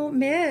final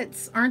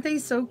mitts. Aren't they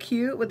so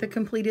cute with the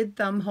completed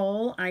thumb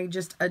hole? I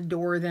just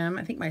adore them.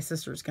 I think my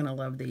sister's gonna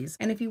love these.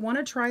 And if you want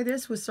to try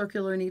this with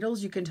circular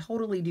needles, you can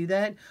totally do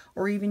that,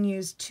 or even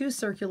use 2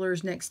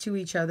 circulars next to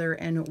each other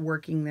and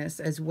working this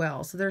as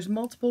well. So there's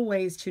multiple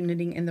ways to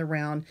knitting in the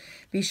round.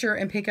 Be sure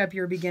and pick up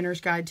your beginner's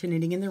guide to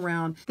knitting in the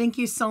round. Thank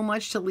you so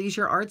much to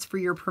Leisure Arts for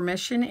your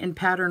permission and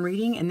pattern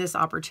reading and this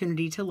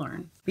opportunity to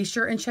learn. Be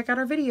sure and check out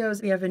our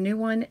videos. We have a new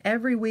one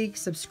every week.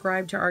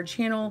 Subscribe to our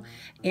channel,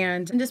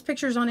 and just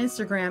pictures on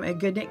Instagram at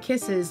GoodKnit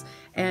Kisses,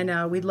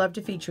 and we'd love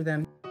to feature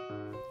them.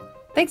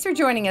 Thanks for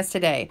joining us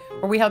today,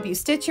 where we help you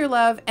stitch your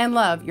love and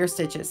love your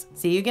stitches.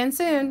 See you again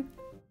soon.